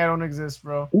he's saying I don't exist,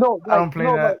 bro. No, I don't play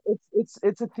that. Like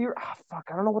it's a theory. Ah, fuck,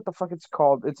 I don't know what the fuck it's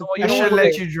called. It's a Oh, you I know theory. should what,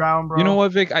 where- let you drown, bro. You know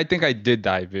what, Vic? I think I did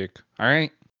die, Vic. All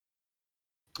right.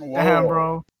 Damn,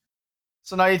 bro.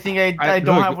 So now you think I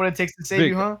don't Look, have what it takes to save Vic,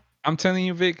 you, huh? I'm telling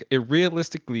you, Vic, it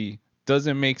realistically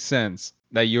doesn't make sense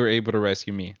that you're able to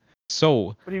rescue me. So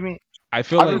What do you mean? I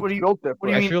feel I like was what do you built What do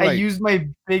different. you I mean? feel I like used my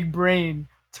big brain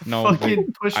to no, Vic.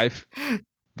 fucking push.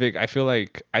 Vic, I feel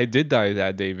like I did die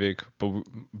that day, Vic,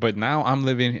 but now I'm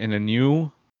living in a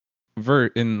new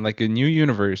in like a new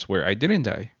universe where I didn't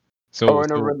die. So, Or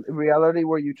in a reality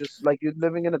where you just like you're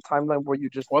living in a timeline where you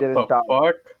just What the didn't die.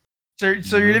 fuck?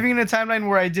 So you're Mhm. living in a timeline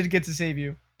where I did get to save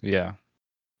you. yeah,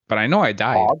 but I know I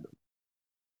died. Odd.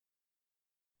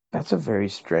 That's a very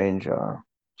strange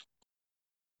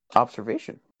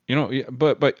observation. You know,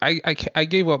 but I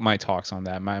gave up my talks on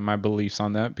that, my beliefs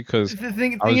on that because The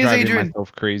thing I was is, driving Adrian.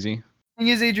 myself crazy. Thing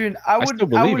is, Adrian, I still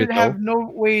believe it, have though. no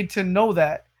way to know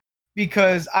that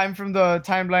because I'm from the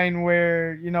timeline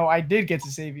where I did get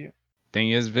to save you.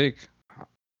 Thing is, Vic,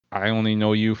 I only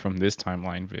know you from this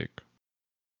timeline, Vic.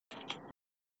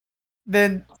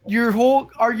 Then your whole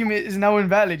argument is now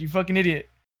invalid. You fucking idiot.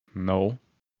 No.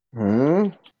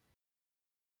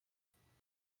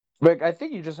 Rick, I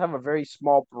think you just have a very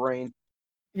small brain.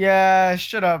 Yeah,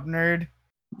 shut up, nerd.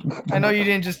 I know you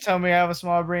didn't just tell me I have a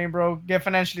small brain, bro. Get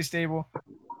financially stable.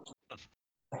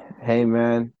 Hey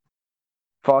man,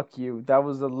 fuck you. That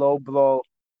was a low blow.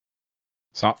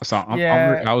 So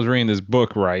Yeah. I was reading this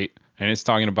book, right, and it's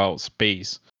talking about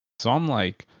space. So I'm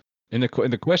like, and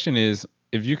the question is,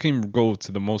 if you can go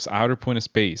to the most outer point of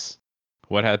space,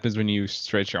 what happens when you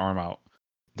stretch your arm out?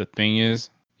 The thing is,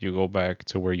 you go back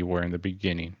to where you were in the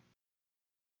beginning.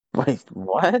 Wait,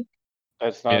 what?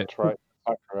 That's Yeah. not right.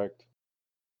 Not correct.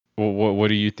 Well, what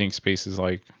do you think space is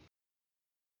like?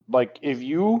 Like if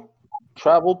you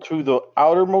travel to the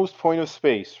outermost point of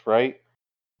space, right?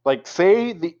 Like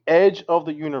say the edge of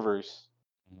the universe,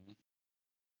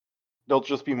 there'll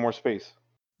just be more space.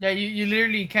 Yeah, you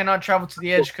literally cannot travel to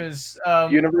the edge because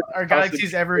Universe our is galaxy is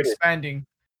constantly ever expanding. expanding.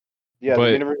 Yeah, the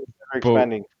But universe is ever but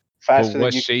expanding but faster what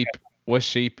than you. shape? What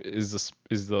shape is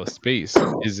the space?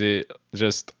 Is it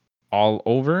just all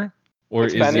over, or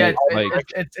is Expanding Yeah, it in all like?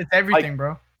 directions. it's everything,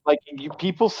 bro. Like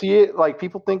people see it, like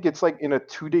people think it's like in a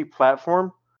 2D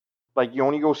platform. Like you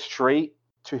only go straight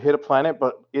to hit a planet,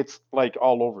 but it's like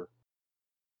all over.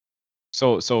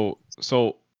 So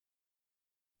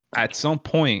at some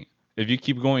point, if you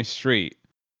keep going straight,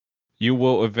 you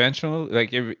will eventually, like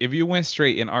if you went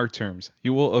straight in our terms,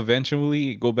 you will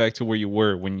eventually go back to where you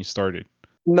were when you started.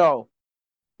 No.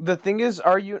 The thing is,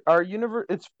 our universe.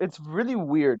 It's really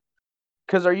weird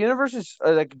because our universe is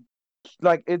like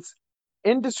it's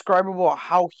indescribable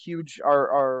how huge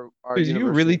our Do you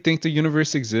universe really is. think the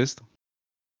universe exists?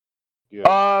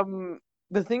 Yeah.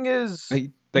 The thing is,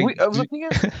 The thing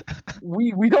is,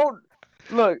 we don't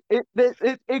look.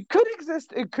 It could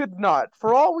exist. It could not.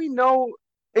 For all we know,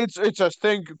 it's a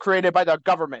thing created by the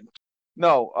government.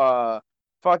 No,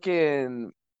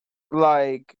 fucking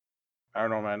like. I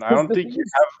don't know, man. I 'Cause don't the think thing you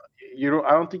is, have you don't.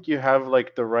 I don't think you have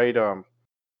like the right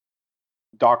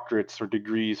doctorates or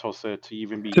degrees, Jose, to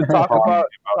even be to talk talking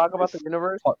about the this.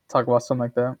 universe. Talk about something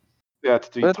like that. Yeah,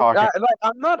 to be But talking.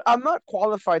 I'm not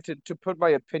qualified to put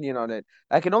my opinion on it.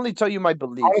 I can only tell you my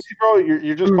beliefs. Honestly, bro,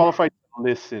 you're just qualified to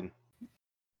listen.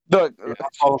 Look, You're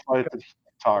not qualified to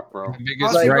talk, bro. the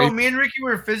biggest Honestly, bro, gripe. me and Ricky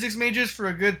were physics majors for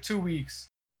a good 2 weeks.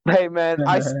 hey man,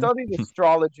 I studied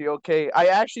astrology. Okay, I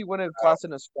actually went in class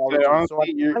in astrology, Yeah, so I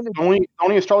honestly, kind of the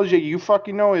only astrology you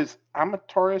fucking know is I'm a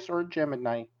Taurus or a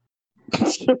Gemini.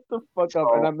 shut the fuck up.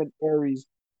 And So- I'm an Aries.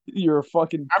 You're a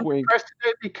fucking I'm twink. depressed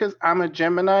today because I'm a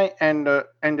Gemini and the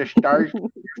stars are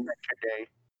different today.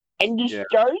 And you Yeah.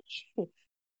 start?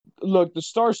 Look, the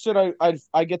star said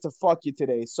I get to fuck you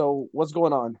today. So what's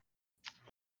going on?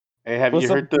 Hey, have What's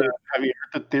you up, heard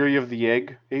the theory of the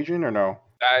egg, Adrian, or no?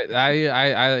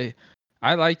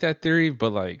 I like that theory,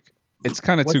 but like it's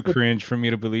kind of What's too the cringe for me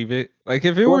to believe it. Like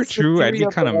if it were what's the true, I'd theory be of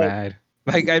the kind of egg? mad.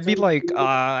 Like I'd be like,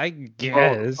 I So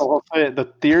guess. I'll say it, the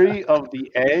theory of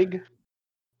the egg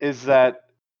is that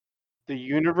the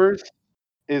universe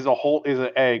is an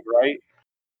egg, right?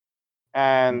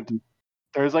 And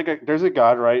there's a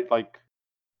god, right? Like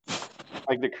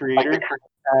the creator,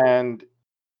 and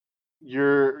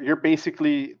you're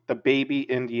basically the baby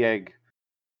in the egg,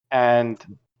 and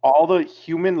all the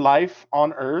human life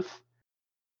on Earth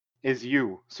is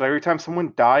you. So every time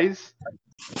someone dies,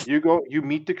 you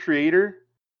meet the creator,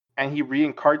 and he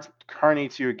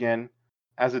reincarnates you again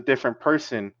as a different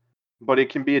person, but it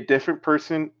can be a different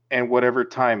person in whatever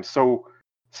time. So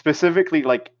specifically,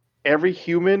 like every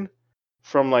human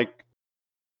from like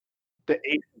the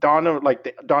dawn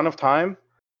of time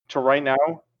to right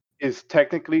now is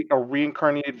technically a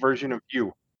reincarnated version of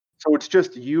you. So it's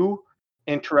just you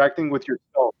interacting with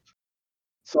yourself.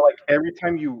 So like every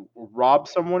time you rob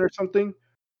someone or something,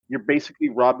 you're basically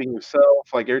robbing yourself.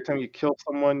 Like every time you kill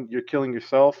someone, you're killing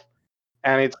yourself.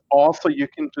 And it's also you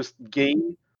can just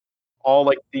gain all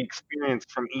like the experience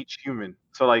from each human.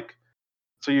 So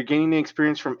you're gaining the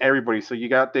experience from everybody. So you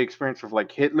got the experience of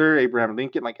like Hitler, Abraham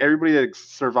Lincoln, like everybody that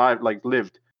survived, like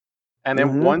lived. And then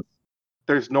Mm-hmm. once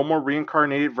there's no more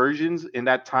reincarnated versions in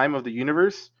that time of the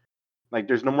universe, like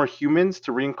there's no more humans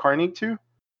to reincarnate to,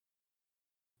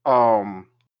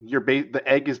 the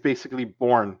egg is basically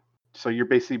born. So you're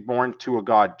basically born to a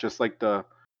god, just like the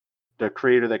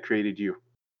creator that created you.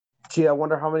 Gee, I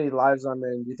wonder how many lives I'm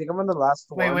in. Do you think I'm in the last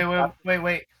Wait, one? wait, wait, wait,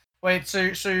 wait, wait.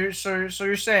 So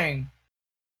you're saying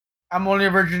I'm only a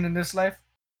virgin in this life?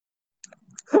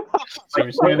 So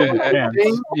you're saying there's a I'm saying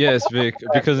chance. Yes, Vic.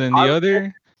 Because in the I'm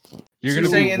other, you're So you're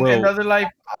gonna be saying in Will, another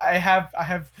life I have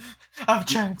a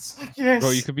chance. bro. You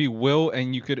Yes. could be Will,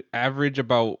 and you could average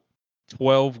about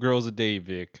 12 girls a day,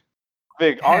 Vic.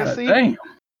 Vic. Damn. Honestly, Damn.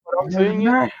 what I'm saying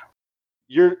is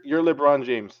you're LeBron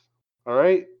James. All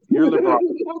right, you're LeBron.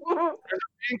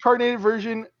 Reincarnated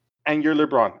version, and you're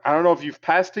LeBron. I don't know if you've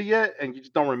passed it yet and you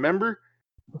just don't remember,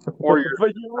 or you're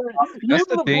But you're That's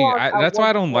the thing. LeBron at That's why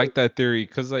I one don't like point. that theory,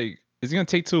 because like it's gonna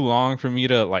take too long for me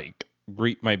to like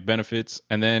reap my benefits,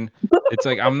 and then it's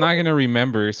like I'm not gonna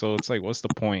remember. So it's like, what's the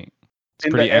point? It's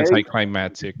in the pretty egg.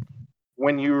 anticlimactic.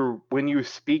 When you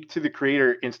speak to the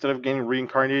creator, instead of getting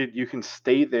reincarnated, you can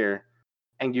stay there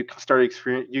and you can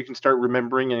start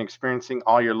remembering and experiencing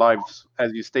all your lives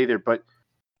as you stay there. But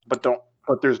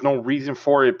there's no reason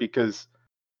for it, because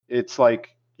it's like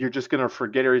you're just gonna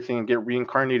forget everything and get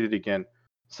reincarnated again.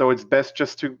 So it's best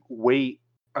just to wait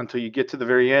until you get to the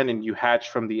very end and you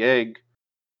hatch from the egg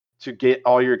to get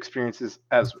all your experiences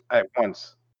as at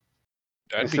once,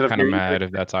 I'd be instead of kind of getting mad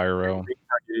if that's IRL.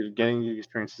 reincarnated, getting your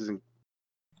experiences. And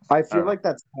I I feel don't know. like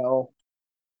that's hell.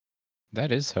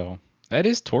 That is hell. That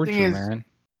is Thing torture, is, man.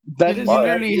 you, That is you But that.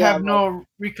 literally Yeah, have like no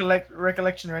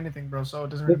recollection or anything, bro. So it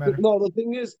doesn't really matter. no. The So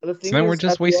thing then we're is,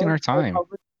 just at the wasting end, our time. like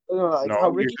no, how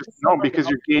you're Ricky just just said no, right because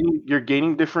now. you're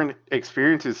gaining different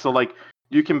experiences. So like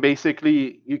you can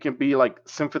be like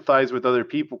sympathize with other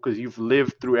people because you've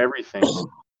lived through everything.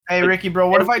 Hey, Like Ricky, bro,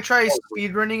 what if I try every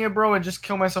speedrunning it, bro, and just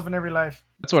kill myself in every life?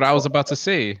 That's what I was about to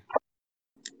say.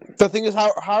 The thing is,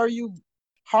 how are you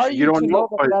you don't to know, know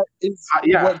that but that is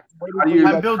yeah, what's waiting how do for you you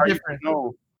I'm at built how do you different.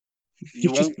 know? you You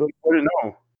just won't be able to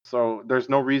know. So there's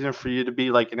no reason for you to be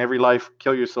like in every life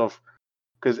kill yourself,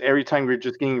 because every time you're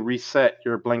just getting reset,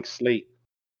 you're a blank slate.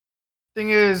 Thing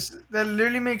is, that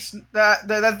literally makes that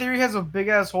theory has a big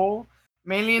ass hole,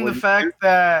 mainly in What the do you fact do?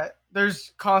 that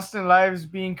there's constant lives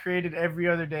being created every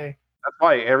other day. That's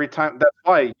why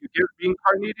you get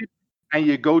reincarnated and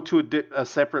you go to a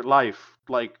separate life,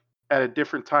 like at a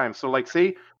different time. So like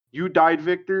say you died,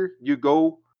 Victor, you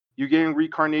getting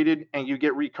reincarnated and you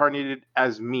get reincarnated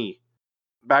as me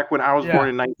back when I was born Yeah.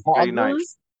 in 1999,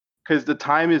 toddlers. because the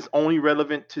time is only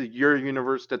relevant to your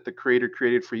universe that the creator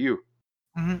created for you.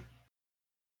 hmm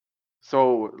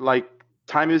So like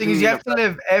time Thing isn't is, you even a have to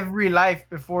live every life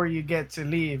before you get to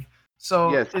leave.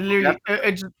 So yes. it You have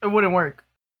literally, to it wouldn't work.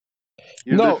 No,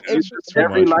 you it's It's live just too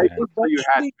every much, life man. until you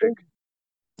hatch, eventually. Vic.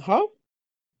 Huh?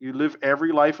 You live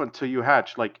every life until you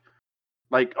hatch. Like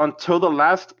until the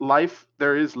last life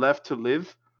there is left to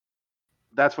live,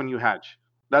 that's when you hatch.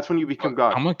 That's when you But become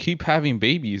God. I'm gonna keep having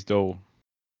babies though.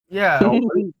 Yeah. No,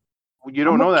 you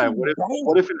don't I'm know gonna that. keep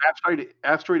What going. if an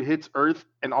asteroid hits Earth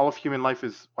and all of human life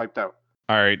is wiped out?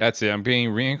 All right, that's it. I'm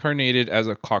being reincarnated as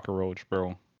a cockroach,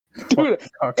 bro. Dude, hey,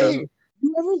 Cockroach.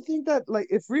 You ever think that like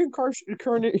if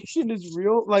reincarnation is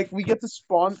real, like we get to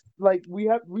spawn, like we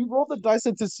roll the dice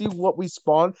and to see what we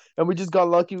spawn, and we just got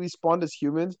lucky we spawned as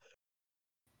humans.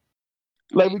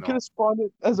 Like we No. could have spawned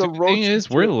it as a Dude, the thing roach. is,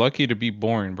 we're lucky to be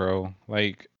born, bro.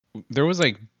 Like, there was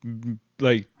like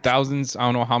thousands, I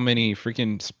don't know how many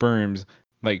freaking sperms,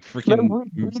 like Then freaking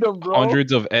we breed them, bro.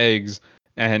 hundreds of eggs,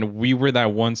 and we were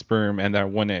that one sperm and that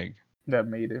one egg. That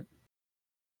made it.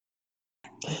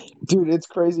 Dude, it's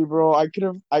crazy, bro.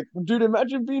 Dude,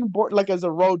 imagine being born like as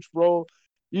a roach, bro.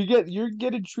 You're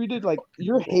getting treated like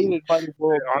you're hated by the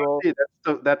world, bro.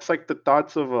 Honestly, that's like the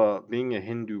thoughts of being a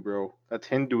Hindu, bro. That's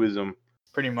Hinduism.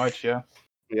 Pretty much, yeah.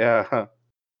 Yeah.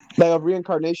 Like a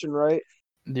reincarnation, right?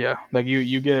 Yeah, like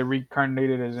you get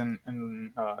reincarnated as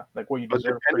in like what you But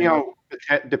deserve. Pretty much.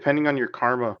 depending on your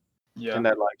karma Yeah. in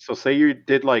that life. So say you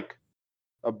did like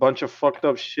a bunch of fucked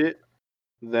up shit,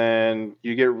 then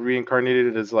you get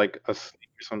reincarnated as like a snake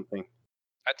or something.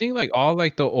 I think like all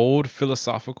like the old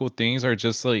philosophical things are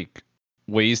just like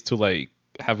ways to like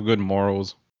have good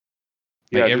morals.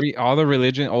 Like Yeah, all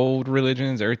the old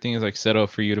religions, everything is like set up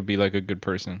for you to be like a good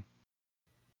person.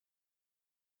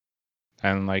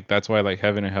 And like that's why like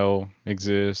heaven and hell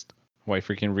exist, why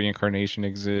freaking reincarnation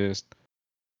exists,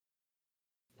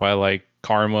 why like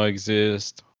karma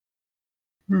exists.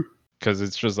 Because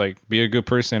it's just like be a good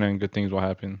person and good things will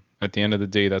happen. At the end of the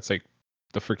day, that's like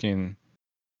the freaking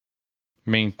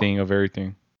main thing of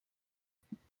everything.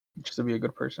 Just to be a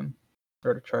good person,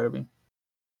 or to try to be.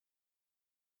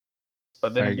 But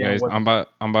All then right, again, guys, I'm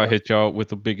about to hit y'all with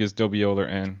the biggest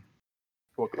WLN.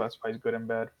 what classifies good and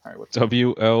bad? All right, what's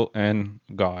WLN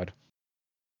God.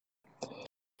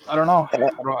 I don't know.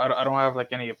 I don't have like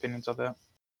any opinions of that.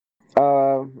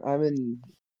 I'm in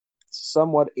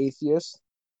somewhat atheist.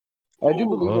 I do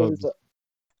believe Love.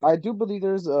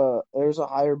 there's a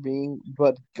higher being,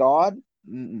 but God.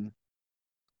 Mm-mm.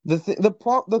 The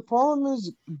problem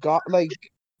is God. Like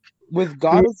with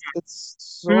God, it's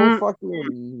so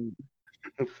fucking.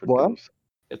 What?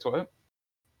 It's what?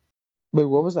 Wait,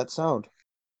 what was that sound?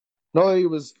 No, it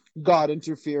was God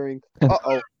interfering.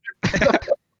 Uh-oh.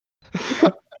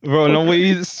 Bro, no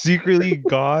way. Secretly,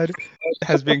 God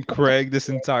has been Craig this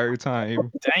entire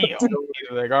time. Damn. He's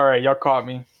like, all right, y'all caught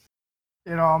me.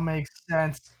 It all makes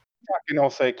sense. fucking I'll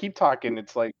say, keep talking.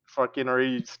 It's like fucking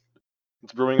already.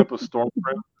 It's brewing up a storm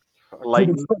for him.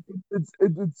 Lightning.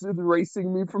 It's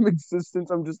erasing me from existence.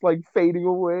 I'm just like fading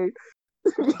away.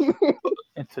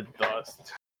 Into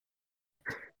dust.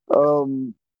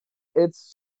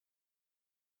 It's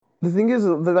the thing is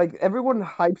that like everyone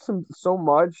hypes him so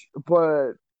much,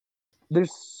 but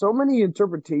there's so many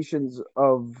interpretations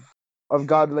of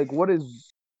God. Like what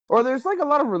is, or there's like a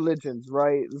lot of religions,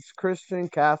 right? It's Christian,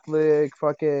 Catholic,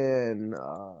 fucking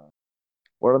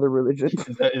what other religions?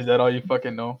 Is that all you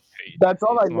fucking know? That's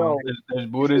all I Islam. know. There's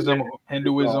Buddhism,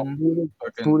 Hinduism,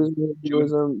 fucking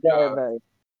Hinduism. Yeah.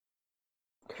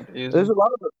 There's Judaism.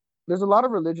 a lot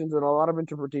of religions and a lot of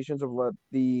interpretations of what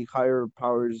the higher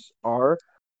powers are.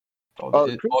 All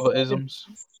the isms.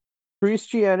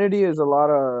 Christianity is a lot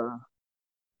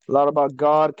about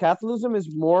God. Catholicism is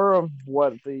more of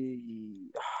what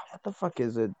the fuck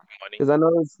is it? Money. Because I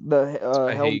know it's the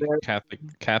I Hail hate Mary.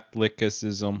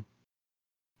 Catholicism.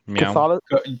 Meow.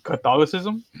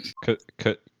 Catholicism.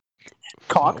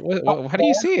 Cock. How do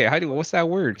you say it? What's that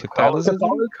word? Catholicism?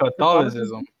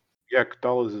 Catholicism. Yeah,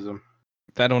 Catholicism.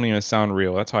 That don't even sound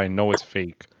real. That's how I know it's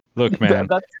fake. Look, man.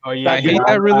 Oh yeah, I hate I- that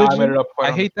I religion. made it up quite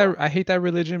I on the hate that. I hate that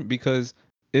religion because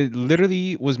it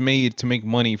literally was made to make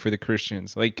money for the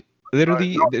Christians. Like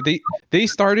literally, they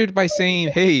started by saying,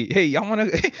 "Hey, y'all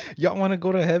wanna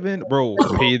go to heaven, bro?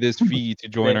 Pay this fee to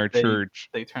join our church."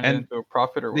 They turned And it into a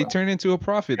profit or they what? turn into a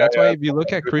profit. That's why if you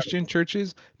look at Christian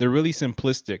churches, they're really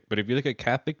simplistic. But if you look at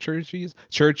Catholic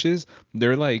churches,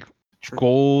 they're like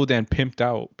gold and pimped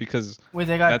out because Wait,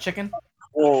 they got that's chicken?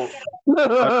 Well,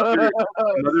 another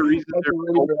reason That's they're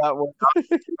already for that one.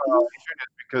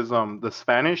 because the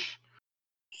Spanish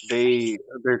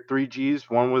they're three G's.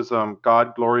 One was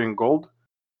God, glory, and gold.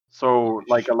 So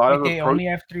like a lot Wait, of they the only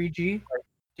have 3G?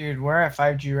 Dude, we're at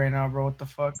 5G right now, bro. What the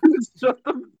fuck? Shut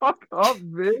the fuck up,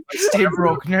 bitch. Stay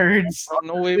broke, nerds.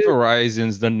 no way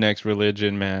Verizon's the next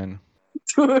religion, man.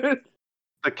 Dude.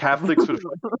 the Catholics would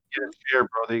get a share,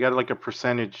 bro. They got like a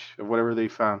percentage of whatever they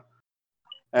found.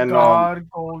 And God,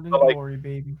 gold, and but, like, glory,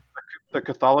 baby. the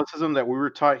Catholicism that we were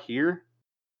taught here,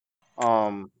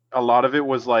 a lot of it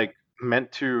was like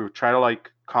meant to try to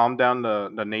like calm down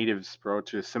the natives, bro,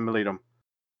 to assimilate them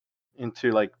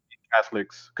into like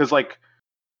Catholics, because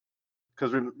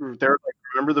they're like,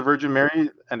 remember the Virgin Mary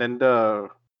and then the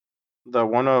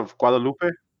one of Guadalupe.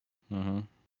 Mm-hmm.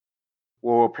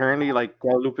 Well, apparently, like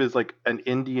Guadalupe is like an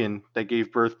Indian that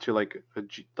gave birth to like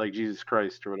like Jesus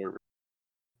Christ or whatever.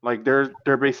 Like they're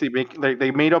basically making like they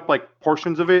made up like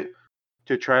portions of it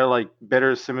to try to like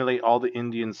better assimilate all the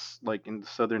Indians like in the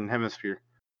southern hemisphere.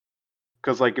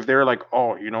 Because like if they're like,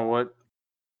 oh, you know what,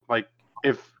 like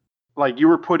if like you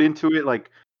were put into it like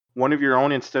one of your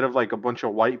own instead of like a bunch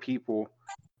of white people,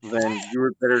 then you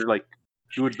would better like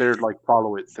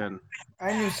follow it then.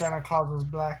 I knew Santa Claus was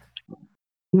black.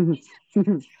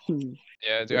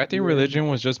 Yeah, dude, I think religion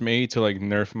was just made to like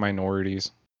nerf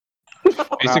minorities. Nah,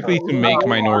 Basically to make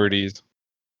minorities.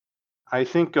 I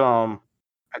think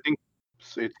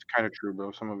it's kind of true,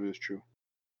 bro. Some of it is true.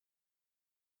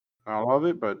 Not all of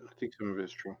it, but I think some of it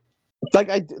is true. like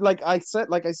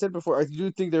I said before, I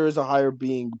do think there is a higher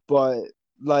being, but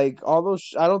like all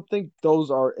those, I don't think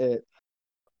those are it.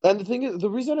 And the thing is, the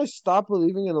reason I stopped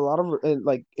believing in a lot of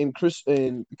like in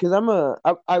Christian, because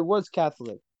I was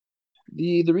Catholic.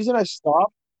 The reason I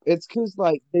stopped, it's because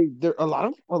like there a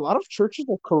lot of churches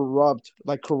are corrupt,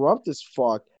 like corrupt as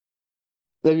fuck.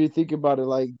 If you think about it,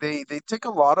 like they take a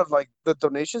lot of like the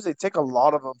donations, they take a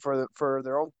lot of them for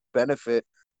their own benefit.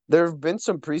 There have been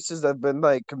some priests that have been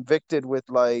like convicted with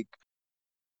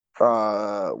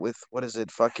what is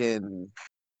it, fucking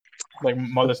Like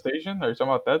molestation? Are you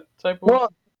talking about that type of well, shit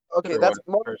okay, or that's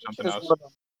what? Or molestation something is else? one of them.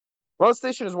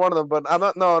 Molestation is one of them, but I'm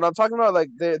not. No, and I'm talking about like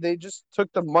they just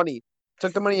took the money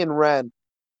and ran.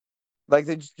 Like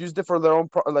they just used it for their own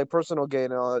like personal gain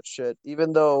and all that shit.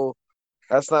 Even though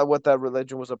that's not what that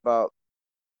religion was about.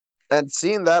 And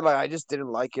seeing that, like I just didn't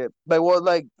like it. Like well,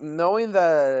 like knowing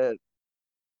that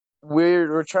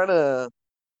we're trying to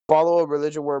follow a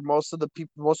religion where most of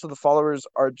the followers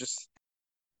are just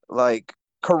like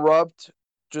corrupt,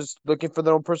 just looking for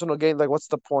their own personal gain. Like, what's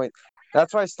the point?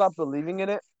 That's why I stopped believing in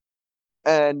it,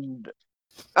 and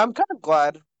I'm kind of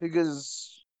glad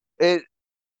because it.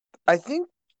 I think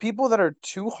people that are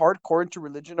too hardcore into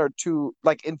religion are too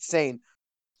like insane.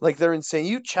 Like they're insane.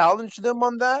 You challenge them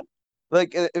on that.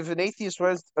 Like if an atheist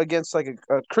runs against like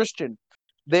a Christian,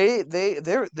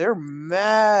 they're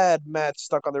mad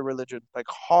stuck on their religion, like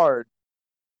hard.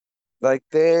 Like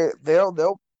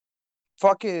they'll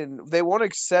fucking they won't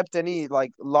accept any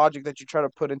like logic that you try to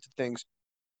put into things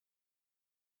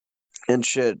and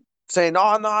shit. Saying,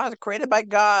 "Oh no, it's created by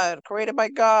God,"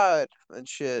 and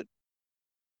shit.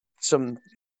 Some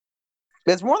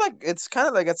it's more like it's kind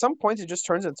of like at some point it just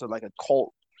turns into like a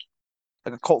cult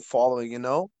following. You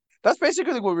know, that's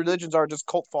basically what religions are, just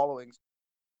cult followings.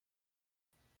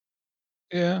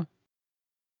 Yeah.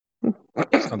 Sounds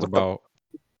what the about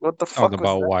what the sounds fuck was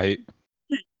about that? white.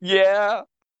 Yeah,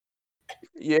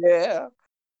 yeah.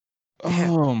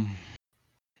 Damn.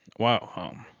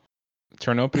 Wow.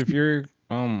 Turn up if you're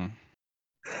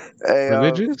Hey,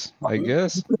 religious, I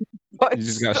guess. You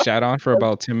just got shat on for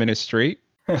about 10 minutes straight.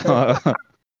 the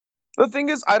thing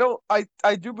is,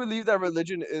 I do believe that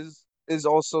religion is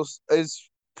also is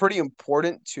pretty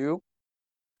important too,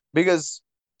 because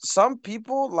some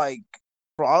people like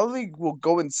probably will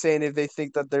go insane if they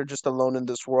think that they're just alone in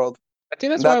this world. I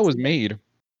think that's And why it that's was made.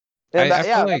 and I that feel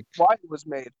yeah, that's like why it was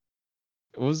made.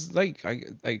 it was like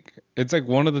it's like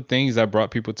one of the things that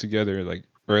brought people together like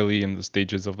early in the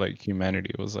stages of like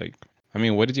humanity. It was like, I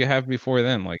mean, what did you have before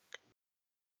then? Like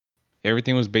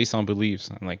everything was based on beliefs.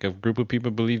 And like a group of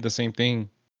people believed the same thing,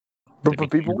 they Group of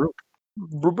became a people, group.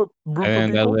 And group of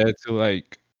then that people. led to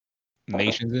like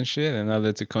nations and shit, and that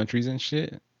led to countries and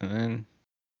shit. And then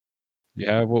you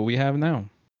have what we have now.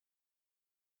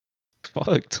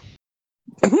 Fucked.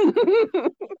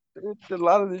 A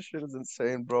lot of this shit is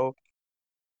insane, bro.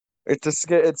 It's a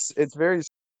scare. It's very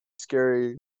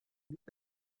scary,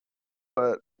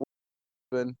 but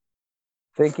been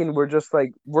thinking we're just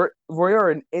like we are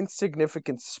an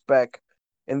insignificant speck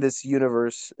in this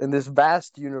universe, in this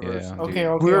vast universe. Yeah, Okay, dude.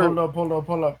 okay, We're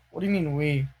hold up. What do you mean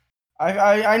we?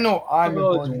 I know I'm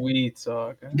Oh, it's important. we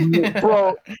talk.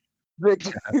 bro.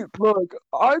 Look,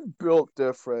 I'm built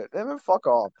different. I mean, fuck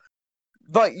off.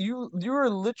 Like you're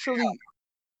literally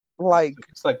like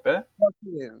It's like that.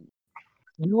 fucking.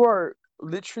 You are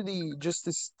literally just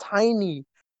this tiny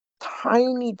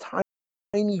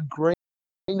grain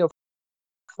of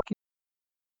fucking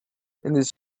in this.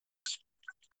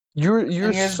 You're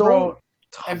Thing is, so bro,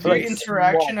 every like small.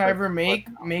 interaction I ever make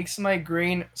makes my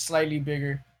grain slightly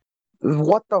bigger.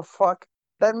 What the fuck?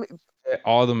 That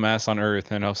All the mass on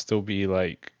Earth, and I'll still be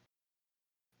like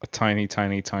a tiny,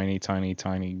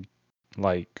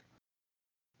 like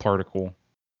particle.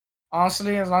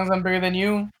 Honestly, as long as I'm bigger than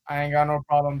you, I ain't got no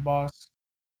problem, boss.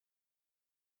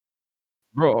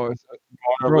 Bro,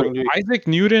 I bro, bring you Isaac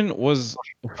Newton was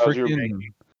a as you're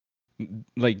freaking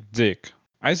like dick.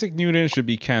 Isaac Newton should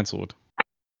be canceled.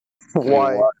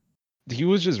 Why? He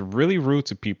was just really rude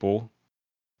to people,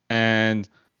 and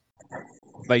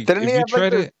like Didn't if he you have like try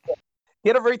this? to He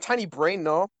had a very tiny brain,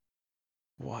 no?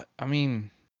 what I mean,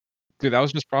 dude, that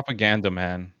was just propaganda,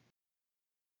 man.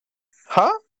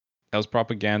 Huh? That was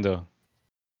propaganda.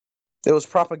 It was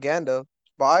propaganda.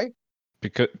 Why?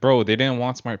 Because bro, they didn't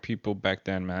want smart people back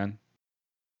then, man.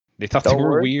 They thought they Don't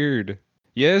were worry. weird.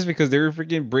 Yes, because they were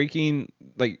freaking breaking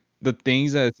like the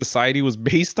things that society was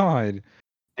based on.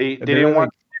 They And they were didn't like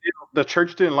want the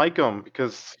church didn't like him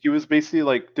because he was basically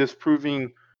like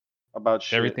disproving about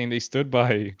shit. everything they stood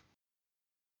by.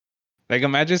 Like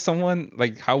imagine someone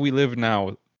like how we live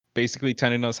now, basically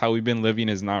telling us how we've been living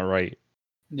is not right.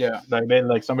 Yeah,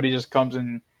 like somebody just comes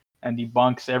in and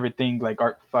debunks everything like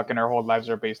our whole lives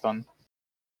are based on.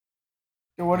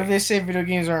 Dude, what if they say video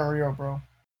games aren't real, bro?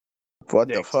 What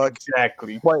Yeah, the fuck?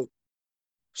 exactly. Wait.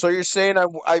 So you're saying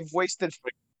I've wasted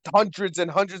hundreds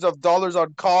and hundreds of dollars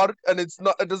on COD and it's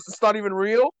not even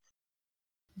real?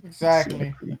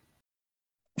 Exactly.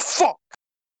 Fuck.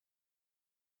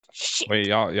 Shit. Wait,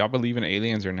 y'all believe in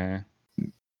aliens or nah?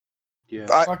 Yeah.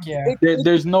 Fuck yeah.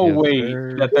 There's no Yes, way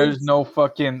sir. that there's no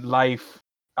fucking life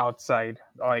outside,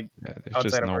 like Yeah, there's outside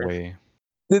just of no Earth. way.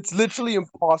 It's literally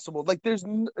impossible. Like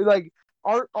like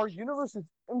our universe is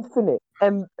infinite,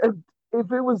 and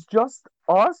if it was just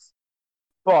us,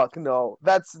 fuck no.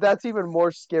 That's even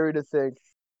more scary to think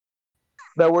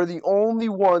that we're the only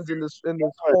ones in this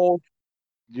whole.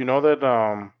 You know that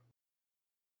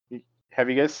have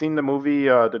you guys seen the movie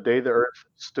The Day the Earth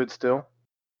Stood Still?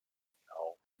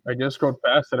 I just scrolled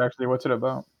past it. Actually, what's it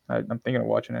about? I'm thinking of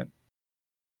watching it.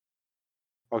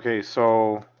 Okay,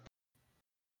 so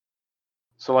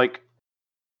like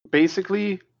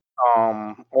basically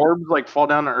orbs like fall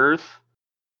down to Earth,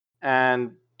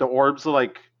 and the orbs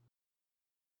like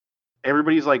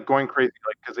everybody's like going crazy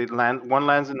like because one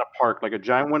lands in the park, like a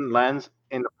giant one lands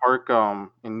in the park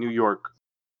in New York,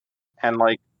 and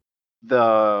like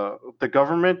the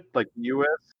government, like the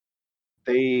US,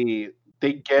 they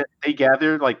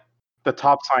gather like the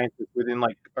top scientists within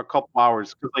like a couple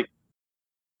hours, because like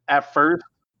at first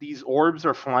these orbs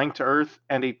are flying to Earth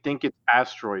and they think it's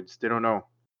asteroids, they don't know.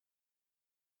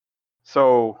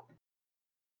 So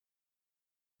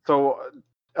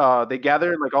they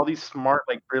gather like all these smart,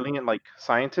 like brilliant, like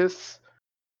scientists,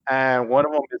 and one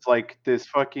of them is like this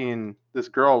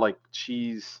girl, like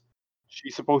she's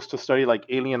supposed to study like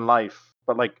alien life,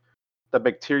 but like the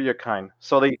bacteria kind.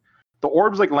 So the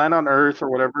orbs like land on Earth or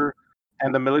whatever,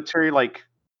 and the military, like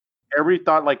everybody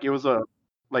thought like it was a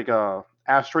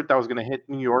asteroid that was gonna hit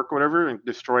New York or whatever and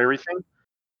destroy everything,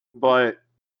 but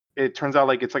it turns out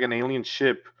like it's like an alien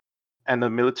ship, and the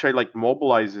military like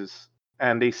mobilizes,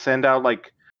 and they send out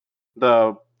like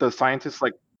the scientists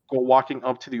like go walking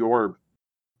up to the orb,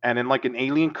 and then like an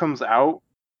alien comes out,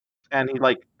 and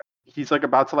he's like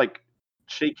about to like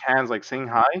shake hands, like saying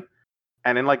hi,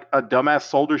 and then like a dumbass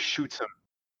soldier shoots him,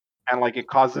 and like it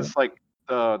causes like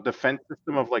the defense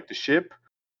system of like the ship.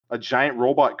 A giant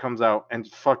robot comes out and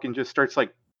fucking just starts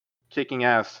like kicking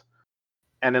ass,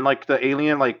 and then like the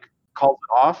alien like calls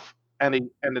it off,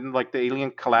 and then like the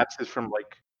alien collapses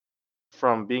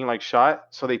from being like shot.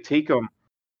 So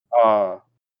uh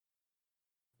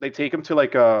they take him to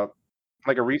like a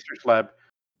research lab,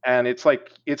 and it's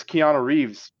Keanu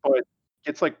Reeves, but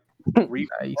it's like re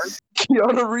Nice.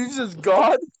 Keanu Reeves is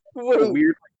God. a Wait,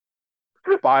 weird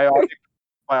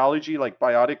biology, like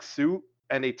biotic suit,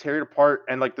 and they tear it apart,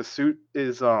 and like the suit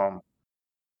is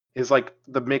like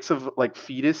the mix of like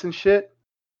fetus and shit.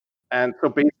 And so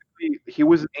basically he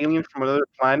was an alien from another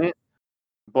planet,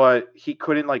 but he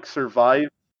couldn't like survive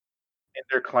in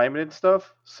their climate and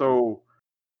stuff. So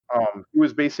he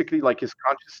was basically like his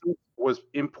consciousness was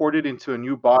imported into a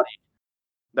new body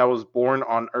that was born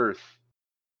on Earth.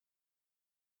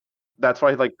 That's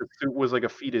why like the suit was like a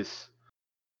fetus,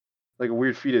 like a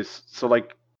weird fetus. So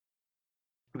like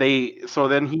so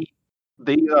then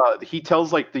he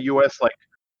tells like the US like,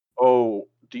 "Oh,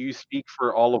 do you speak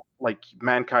for all of like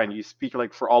mankind? You speak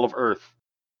like for all of Earth,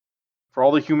 for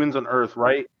all the humans on Earth,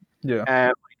 right?" Yeah. And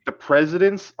like, the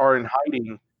presidents are in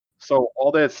hiding, so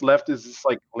all that's left is this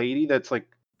like lady that's like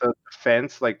the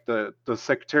defense, like the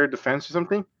Secretary of Defense or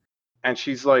something, and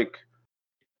she's like,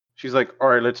 "All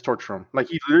right, let's torture him." Like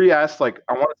he literally asked, like,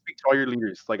 "I want to speak to all your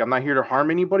leaders. Like I'm not here to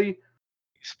harm anybody.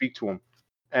 Speak to him."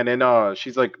 And then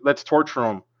she's like, "Let's torture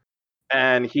him."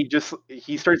 And he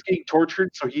starts getting tortured,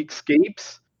 so he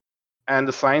escapes, and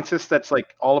the scientist that's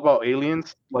like all about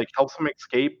aliens like helps him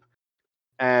escape,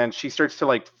 and she starts to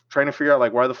like trying to figure out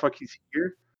like why the fuck he's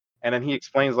here, and then he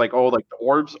explains like, oh, like the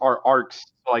orbs are arcs,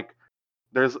 so, like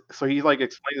he like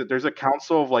explains that there's a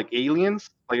council of like aliens,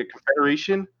 like a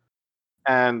confederation,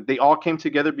 and they all came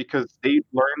together because they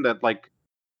learned that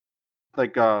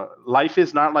life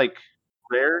is not like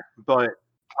rare, but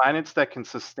planets that can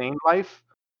sustain life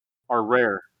are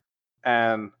rare.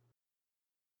 And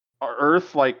our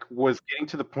Earth like was getting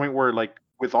to the point where like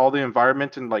with all the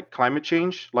environment and like climate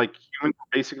change, like humans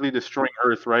were basically destroying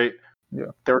Earth, right? Yeah.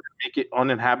 They were gonna make it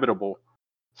uninhabitable.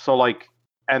 So like,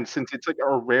 and since it's like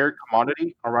a rare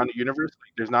commodity around the universe,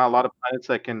 like there's not a lot of planets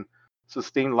that can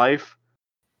sustain life.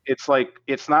 It's like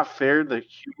it's not fair that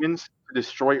humans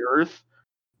destroy Earth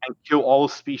and kill all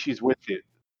species with it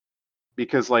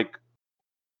because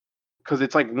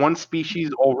it's like one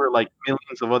species over like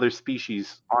millions of other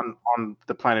species on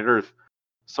the planet Earth.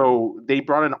 So they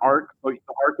brought an ark. But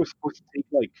the ark was supposed to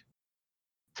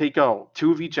take out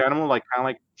two of each animal, like kind of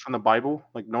like from the Bible,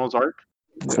 like Noah's Ark,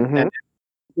 Mhm.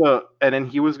 and then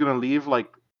he was gonna leave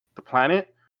like the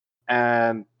planet,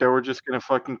 and they were just gonna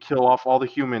fucking kill off all the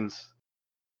humans,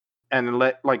 and then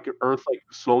let like Earth like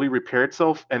slowly repair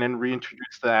itself, and then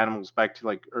reintroduce the animals back to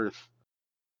like Earth,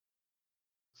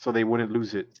 so they wouldn't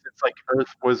lose it. It's like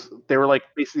Earth was they were like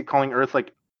basically calling Earth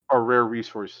like a rare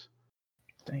resource,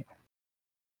 Damn.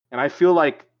 and I feel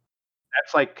like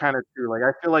that's like kind of true. Like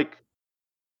I feel like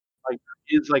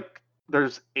is like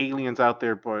there's aliens out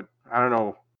there, but I don't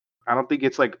know. I don't think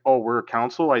it's like, oh, we're a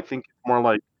council. I think it's more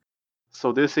like,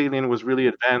 so this alien was really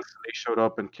advanced. And they showed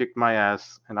up and kicked my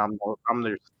ass, and I'm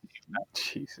their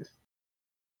Jesus.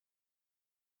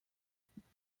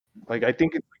 like. I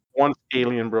think it's like one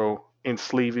alien, bro,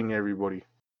 enslaving everybody.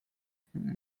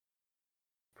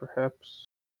 Perhaps.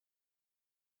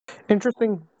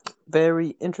 Interesting. Very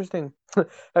interesting.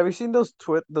 Have you seen those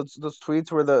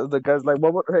tweets where the guy's like,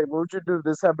 what would you do if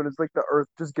this happened? It's like the Earth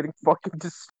just getting fucking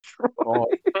destroyed. Oh,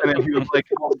 and then he was like,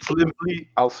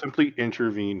 I'll simply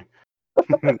intervene.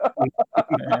 Man.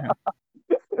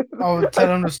 I would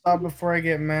tell him to stop before I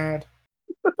get mad.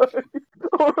 or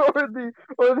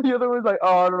the other one's like,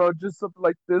 oh, I don't know, just something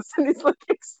like this, and he's like,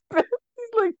 he's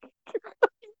like,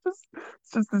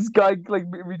 it's just this guy like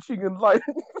reaching in line.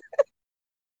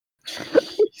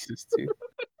 Jesus, dude.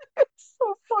 It's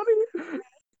so funny.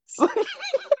 It's like,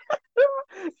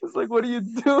 it's like, what do you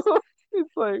do?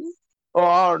 It's like, oh,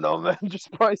 I don't know, man.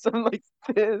 Just probably something like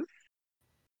this.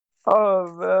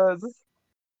 Oh man,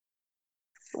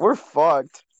 we're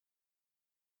fucked.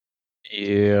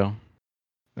 Yeah,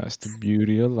 that's the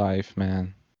beauty of life,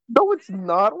 man. No, it's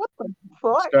not. What the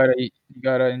fuck? You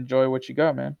gotta enjoy what you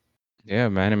got, man. Yeah,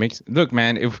 man. It makes look,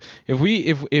 man. If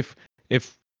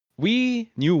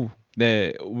we knew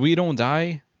that we don't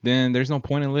die, then there's no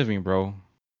point in living, bro.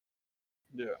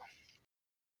 Yeah.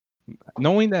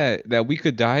 Knowing that we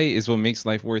could die is what makes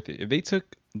life worth it. If they took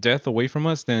death away from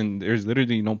us, then there's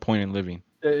literally no point in living.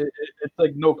 It's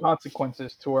like no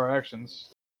consequences to our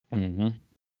actions. Mm-hmm.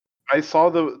 I saw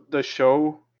the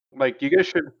show. Like you guys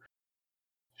should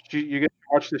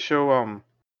watch the show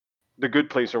The Good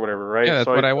Place or whatever, right? Yeah, that's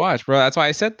what I watched, bro. That's why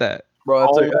I said that. Bro,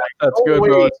 Oh, that's no good,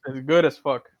 bro. way. It's good as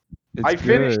fuck. It's I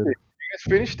finished good. it. You guys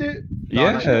finished it?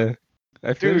 No, not Yeah, I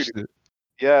Dude, finished it.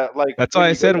 yeah, like That's when why I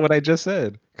you said go, what I just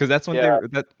said. Because that's when yeah.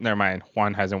 never mind.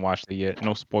 Juan hasn't watched it yet.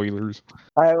 No spoilers.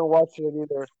 I haven't watched it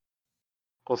either.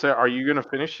 Jose, are you gonna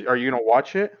finish? Are you gonna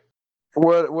watch it?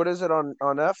 What is it on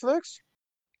Netflix?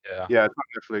 Yeah. Yeah, it's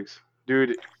on Netflix,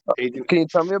 dude. Agent, Can you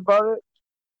tell me about it?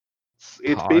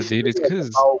 it's Oh, dude, basically it's like because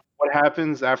about what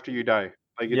happens after you die.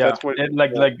 Like Yeah, that's what.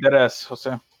 like that ass,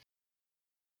 Jose.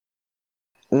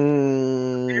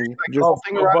 The Just whole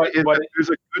thing around it is but that there's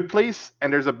a good place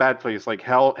and there's a bad place, like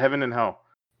hell, heaven, and hell.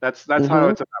 That's how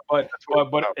Mhm. it's about. That's what it's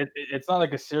about. it's not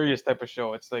like a serious type of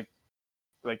show. It's like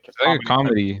it's like a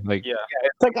comedy. Like Yeah.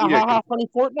 It's like a Yeah, haha funny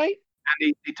Fortnite.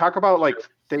 and they talk about like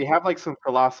they have like some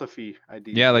philosophy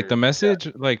ideas. yeah, like there. the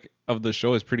message like of the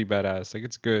show is pretty badass. Like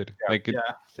it's good. Yeah. Like Yeah.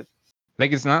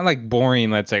 like it's not like boring.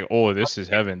 That's like, oh, this is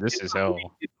heaven. This It's is a really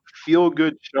hell. feel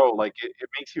good show. Like it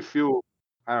makes you feel,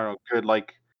 I don't know, good.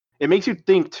 Like it makes you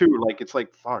think too. Like it's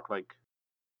like fuck. Like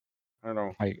I don't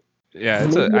know. Like yeah,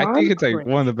 Maybe I think I'm it's like cringe.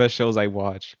 one of the best shows I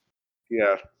watch.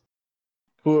 Yeah.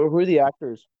 Who are the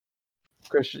actors?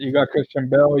 You got Christian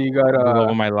Bell. You got The love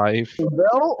of my life.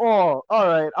 Belle? Oh, all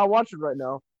right. I'll watch it right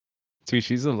now. Dude,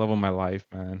 she's the love of my life,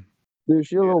 man. Dude,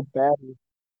 she a little baddie.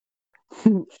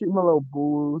 She my little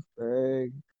boo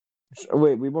thing.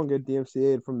 Wait, we won't get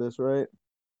DMCA'd from this, right?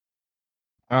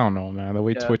 I don't know, man. The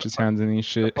way Yeah, Twitch is handling these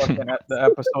shit. the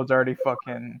episode's already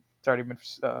it's already been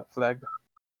flagged.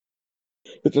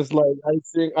 It's just like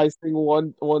I sing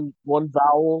one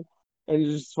vowel, and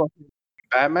you just fucking.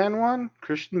 Batman one,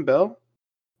 Christian Bell,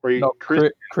 or you No,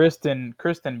 Chris? Kristen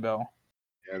Bell.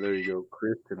 Yeah, there you go.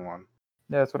 Kristen one.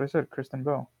 Yeah, that's what I said. Kristen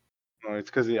Bell. No, it's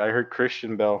because I heard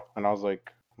Christian Bell, and I was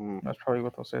like, That's probably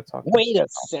what they'll say. Talking. Wait a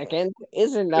second.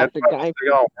 Isn't that that's the why I guy? was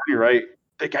like, oh, you're right.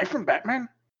 The guy from Batman?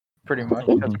 Pretty much. That's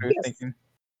what I was Yes. thinking.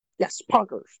 Yes,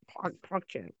 Punkers. Punk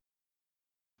champ.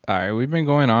 All right, we've been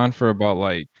going on for about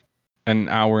like an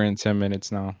hour and 10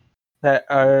 minutes now. That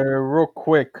real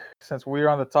quick, since we're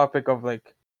on the topic of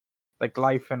like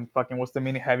life and fucking what's the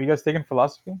meaning? Have you guys taken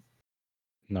philosophy?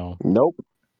 No. Nope.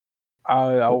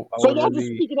 I So would y'all just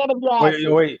really. speaking out of your asses.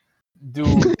 Wait. Do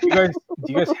you guys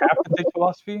have to take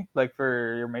philosophy like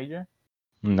for your major?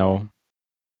 No.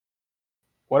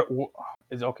 What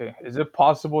is okay? Is it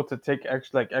possible to take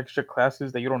extra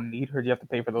classes that you don't need, or do you have to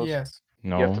pay for those? Yes.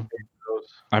 You have to No. pay for those.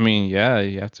 I mean, yeah,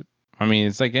 you have to. I mean,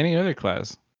 it's like any other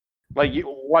class. Like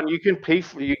you can pay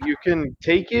for you can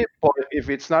take it, but if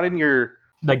it's not in your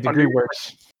Like degree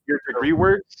works. your degree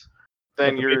works,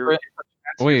 then You have to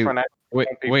pay for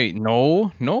it? Wait.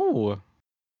 No.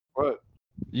 What?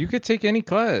 You could take any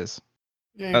class.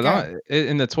 Yeah, you can.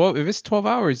 In the 12, if it's 12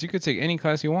 hours, you could take any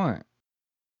class you want.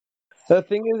 The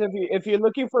thing is, if you're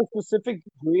looking for a specific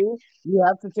degree, you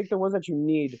have to take the ones that you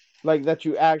need, like that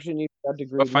you actually need that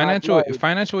degree. But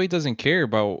financial aid doesn't care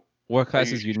about what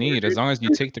classes you sure, need as dude? long as you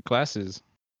take the classes.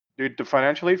 Dude, the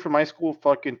financial aid for my school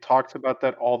fucking talks about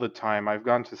that all the time. I've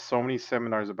gone to so many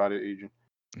seminars about it, Agent.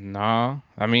 Nah.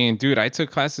 I mean, dude, I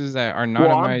took classes that are not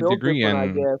Well, in I'm my built degree different, I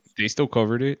and guess. they still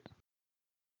covered it.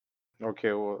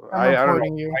 Okay, well, I'm I don't know.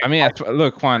 reporting you. I mean,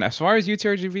 look, Juan, as far as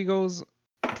UTRGV goes,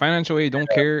 financial aid don't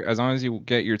care as long as you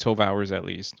get your 12 hours at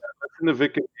least. That's in the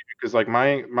Vic because like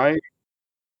my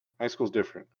school's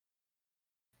different.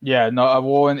 Yeah, no.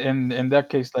 Well, in that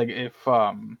case, like if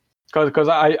because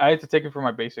I had to take it for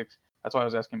my basics. That's why I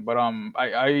was asking. But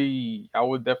I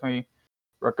would definitely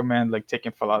recommend like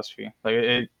taking philosophy. Like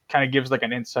it kind of gives like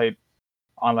an insight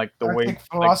on like the I way. take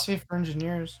philosophy for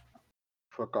engineers.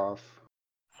 Fuck off.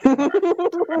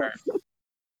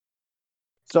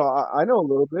 So I know a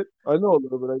little bit. I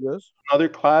guess. Another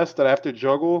class that I have to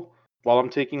juggle while I'm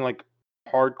taking like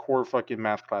hardcore fucking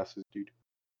math classes, dude.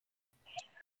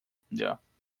 Yeah.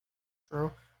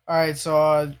 True. All right, so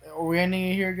are we ending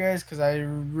it here, guys? Because I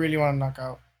really want to knock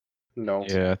out. No.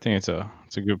 Yeah, I think it's a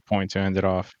good point to end it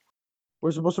off.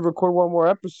 We're supposed to record one more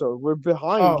episode. We're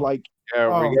behind, Oh. like Yeah,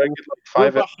 we Oh. gotta get like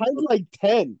we're 5 behind like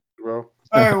 10. bro.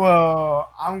 All right,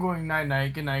 well, I'm going night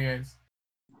night. Good night, guys.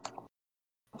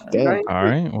 Damn, All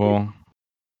right. Well,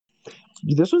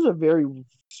 this was a very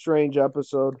strange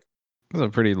episode. this is a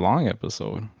pretty long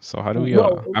episode. So how do we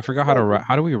No, I forgot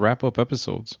how do we wrap up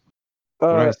episodes? What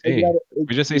do I say?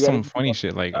 We just say some funny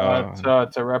shit like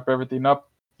To wrap everything up,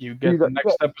 you get the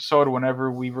next episode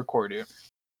whenever we record it.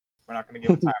 We're not gonna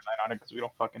give a timeline on it because we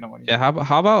don't fucking know anything. yeah,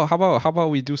 how about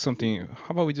we do something? How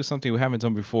about we do something we haven't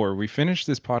done before? We finish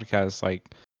this podcast like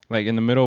in the middle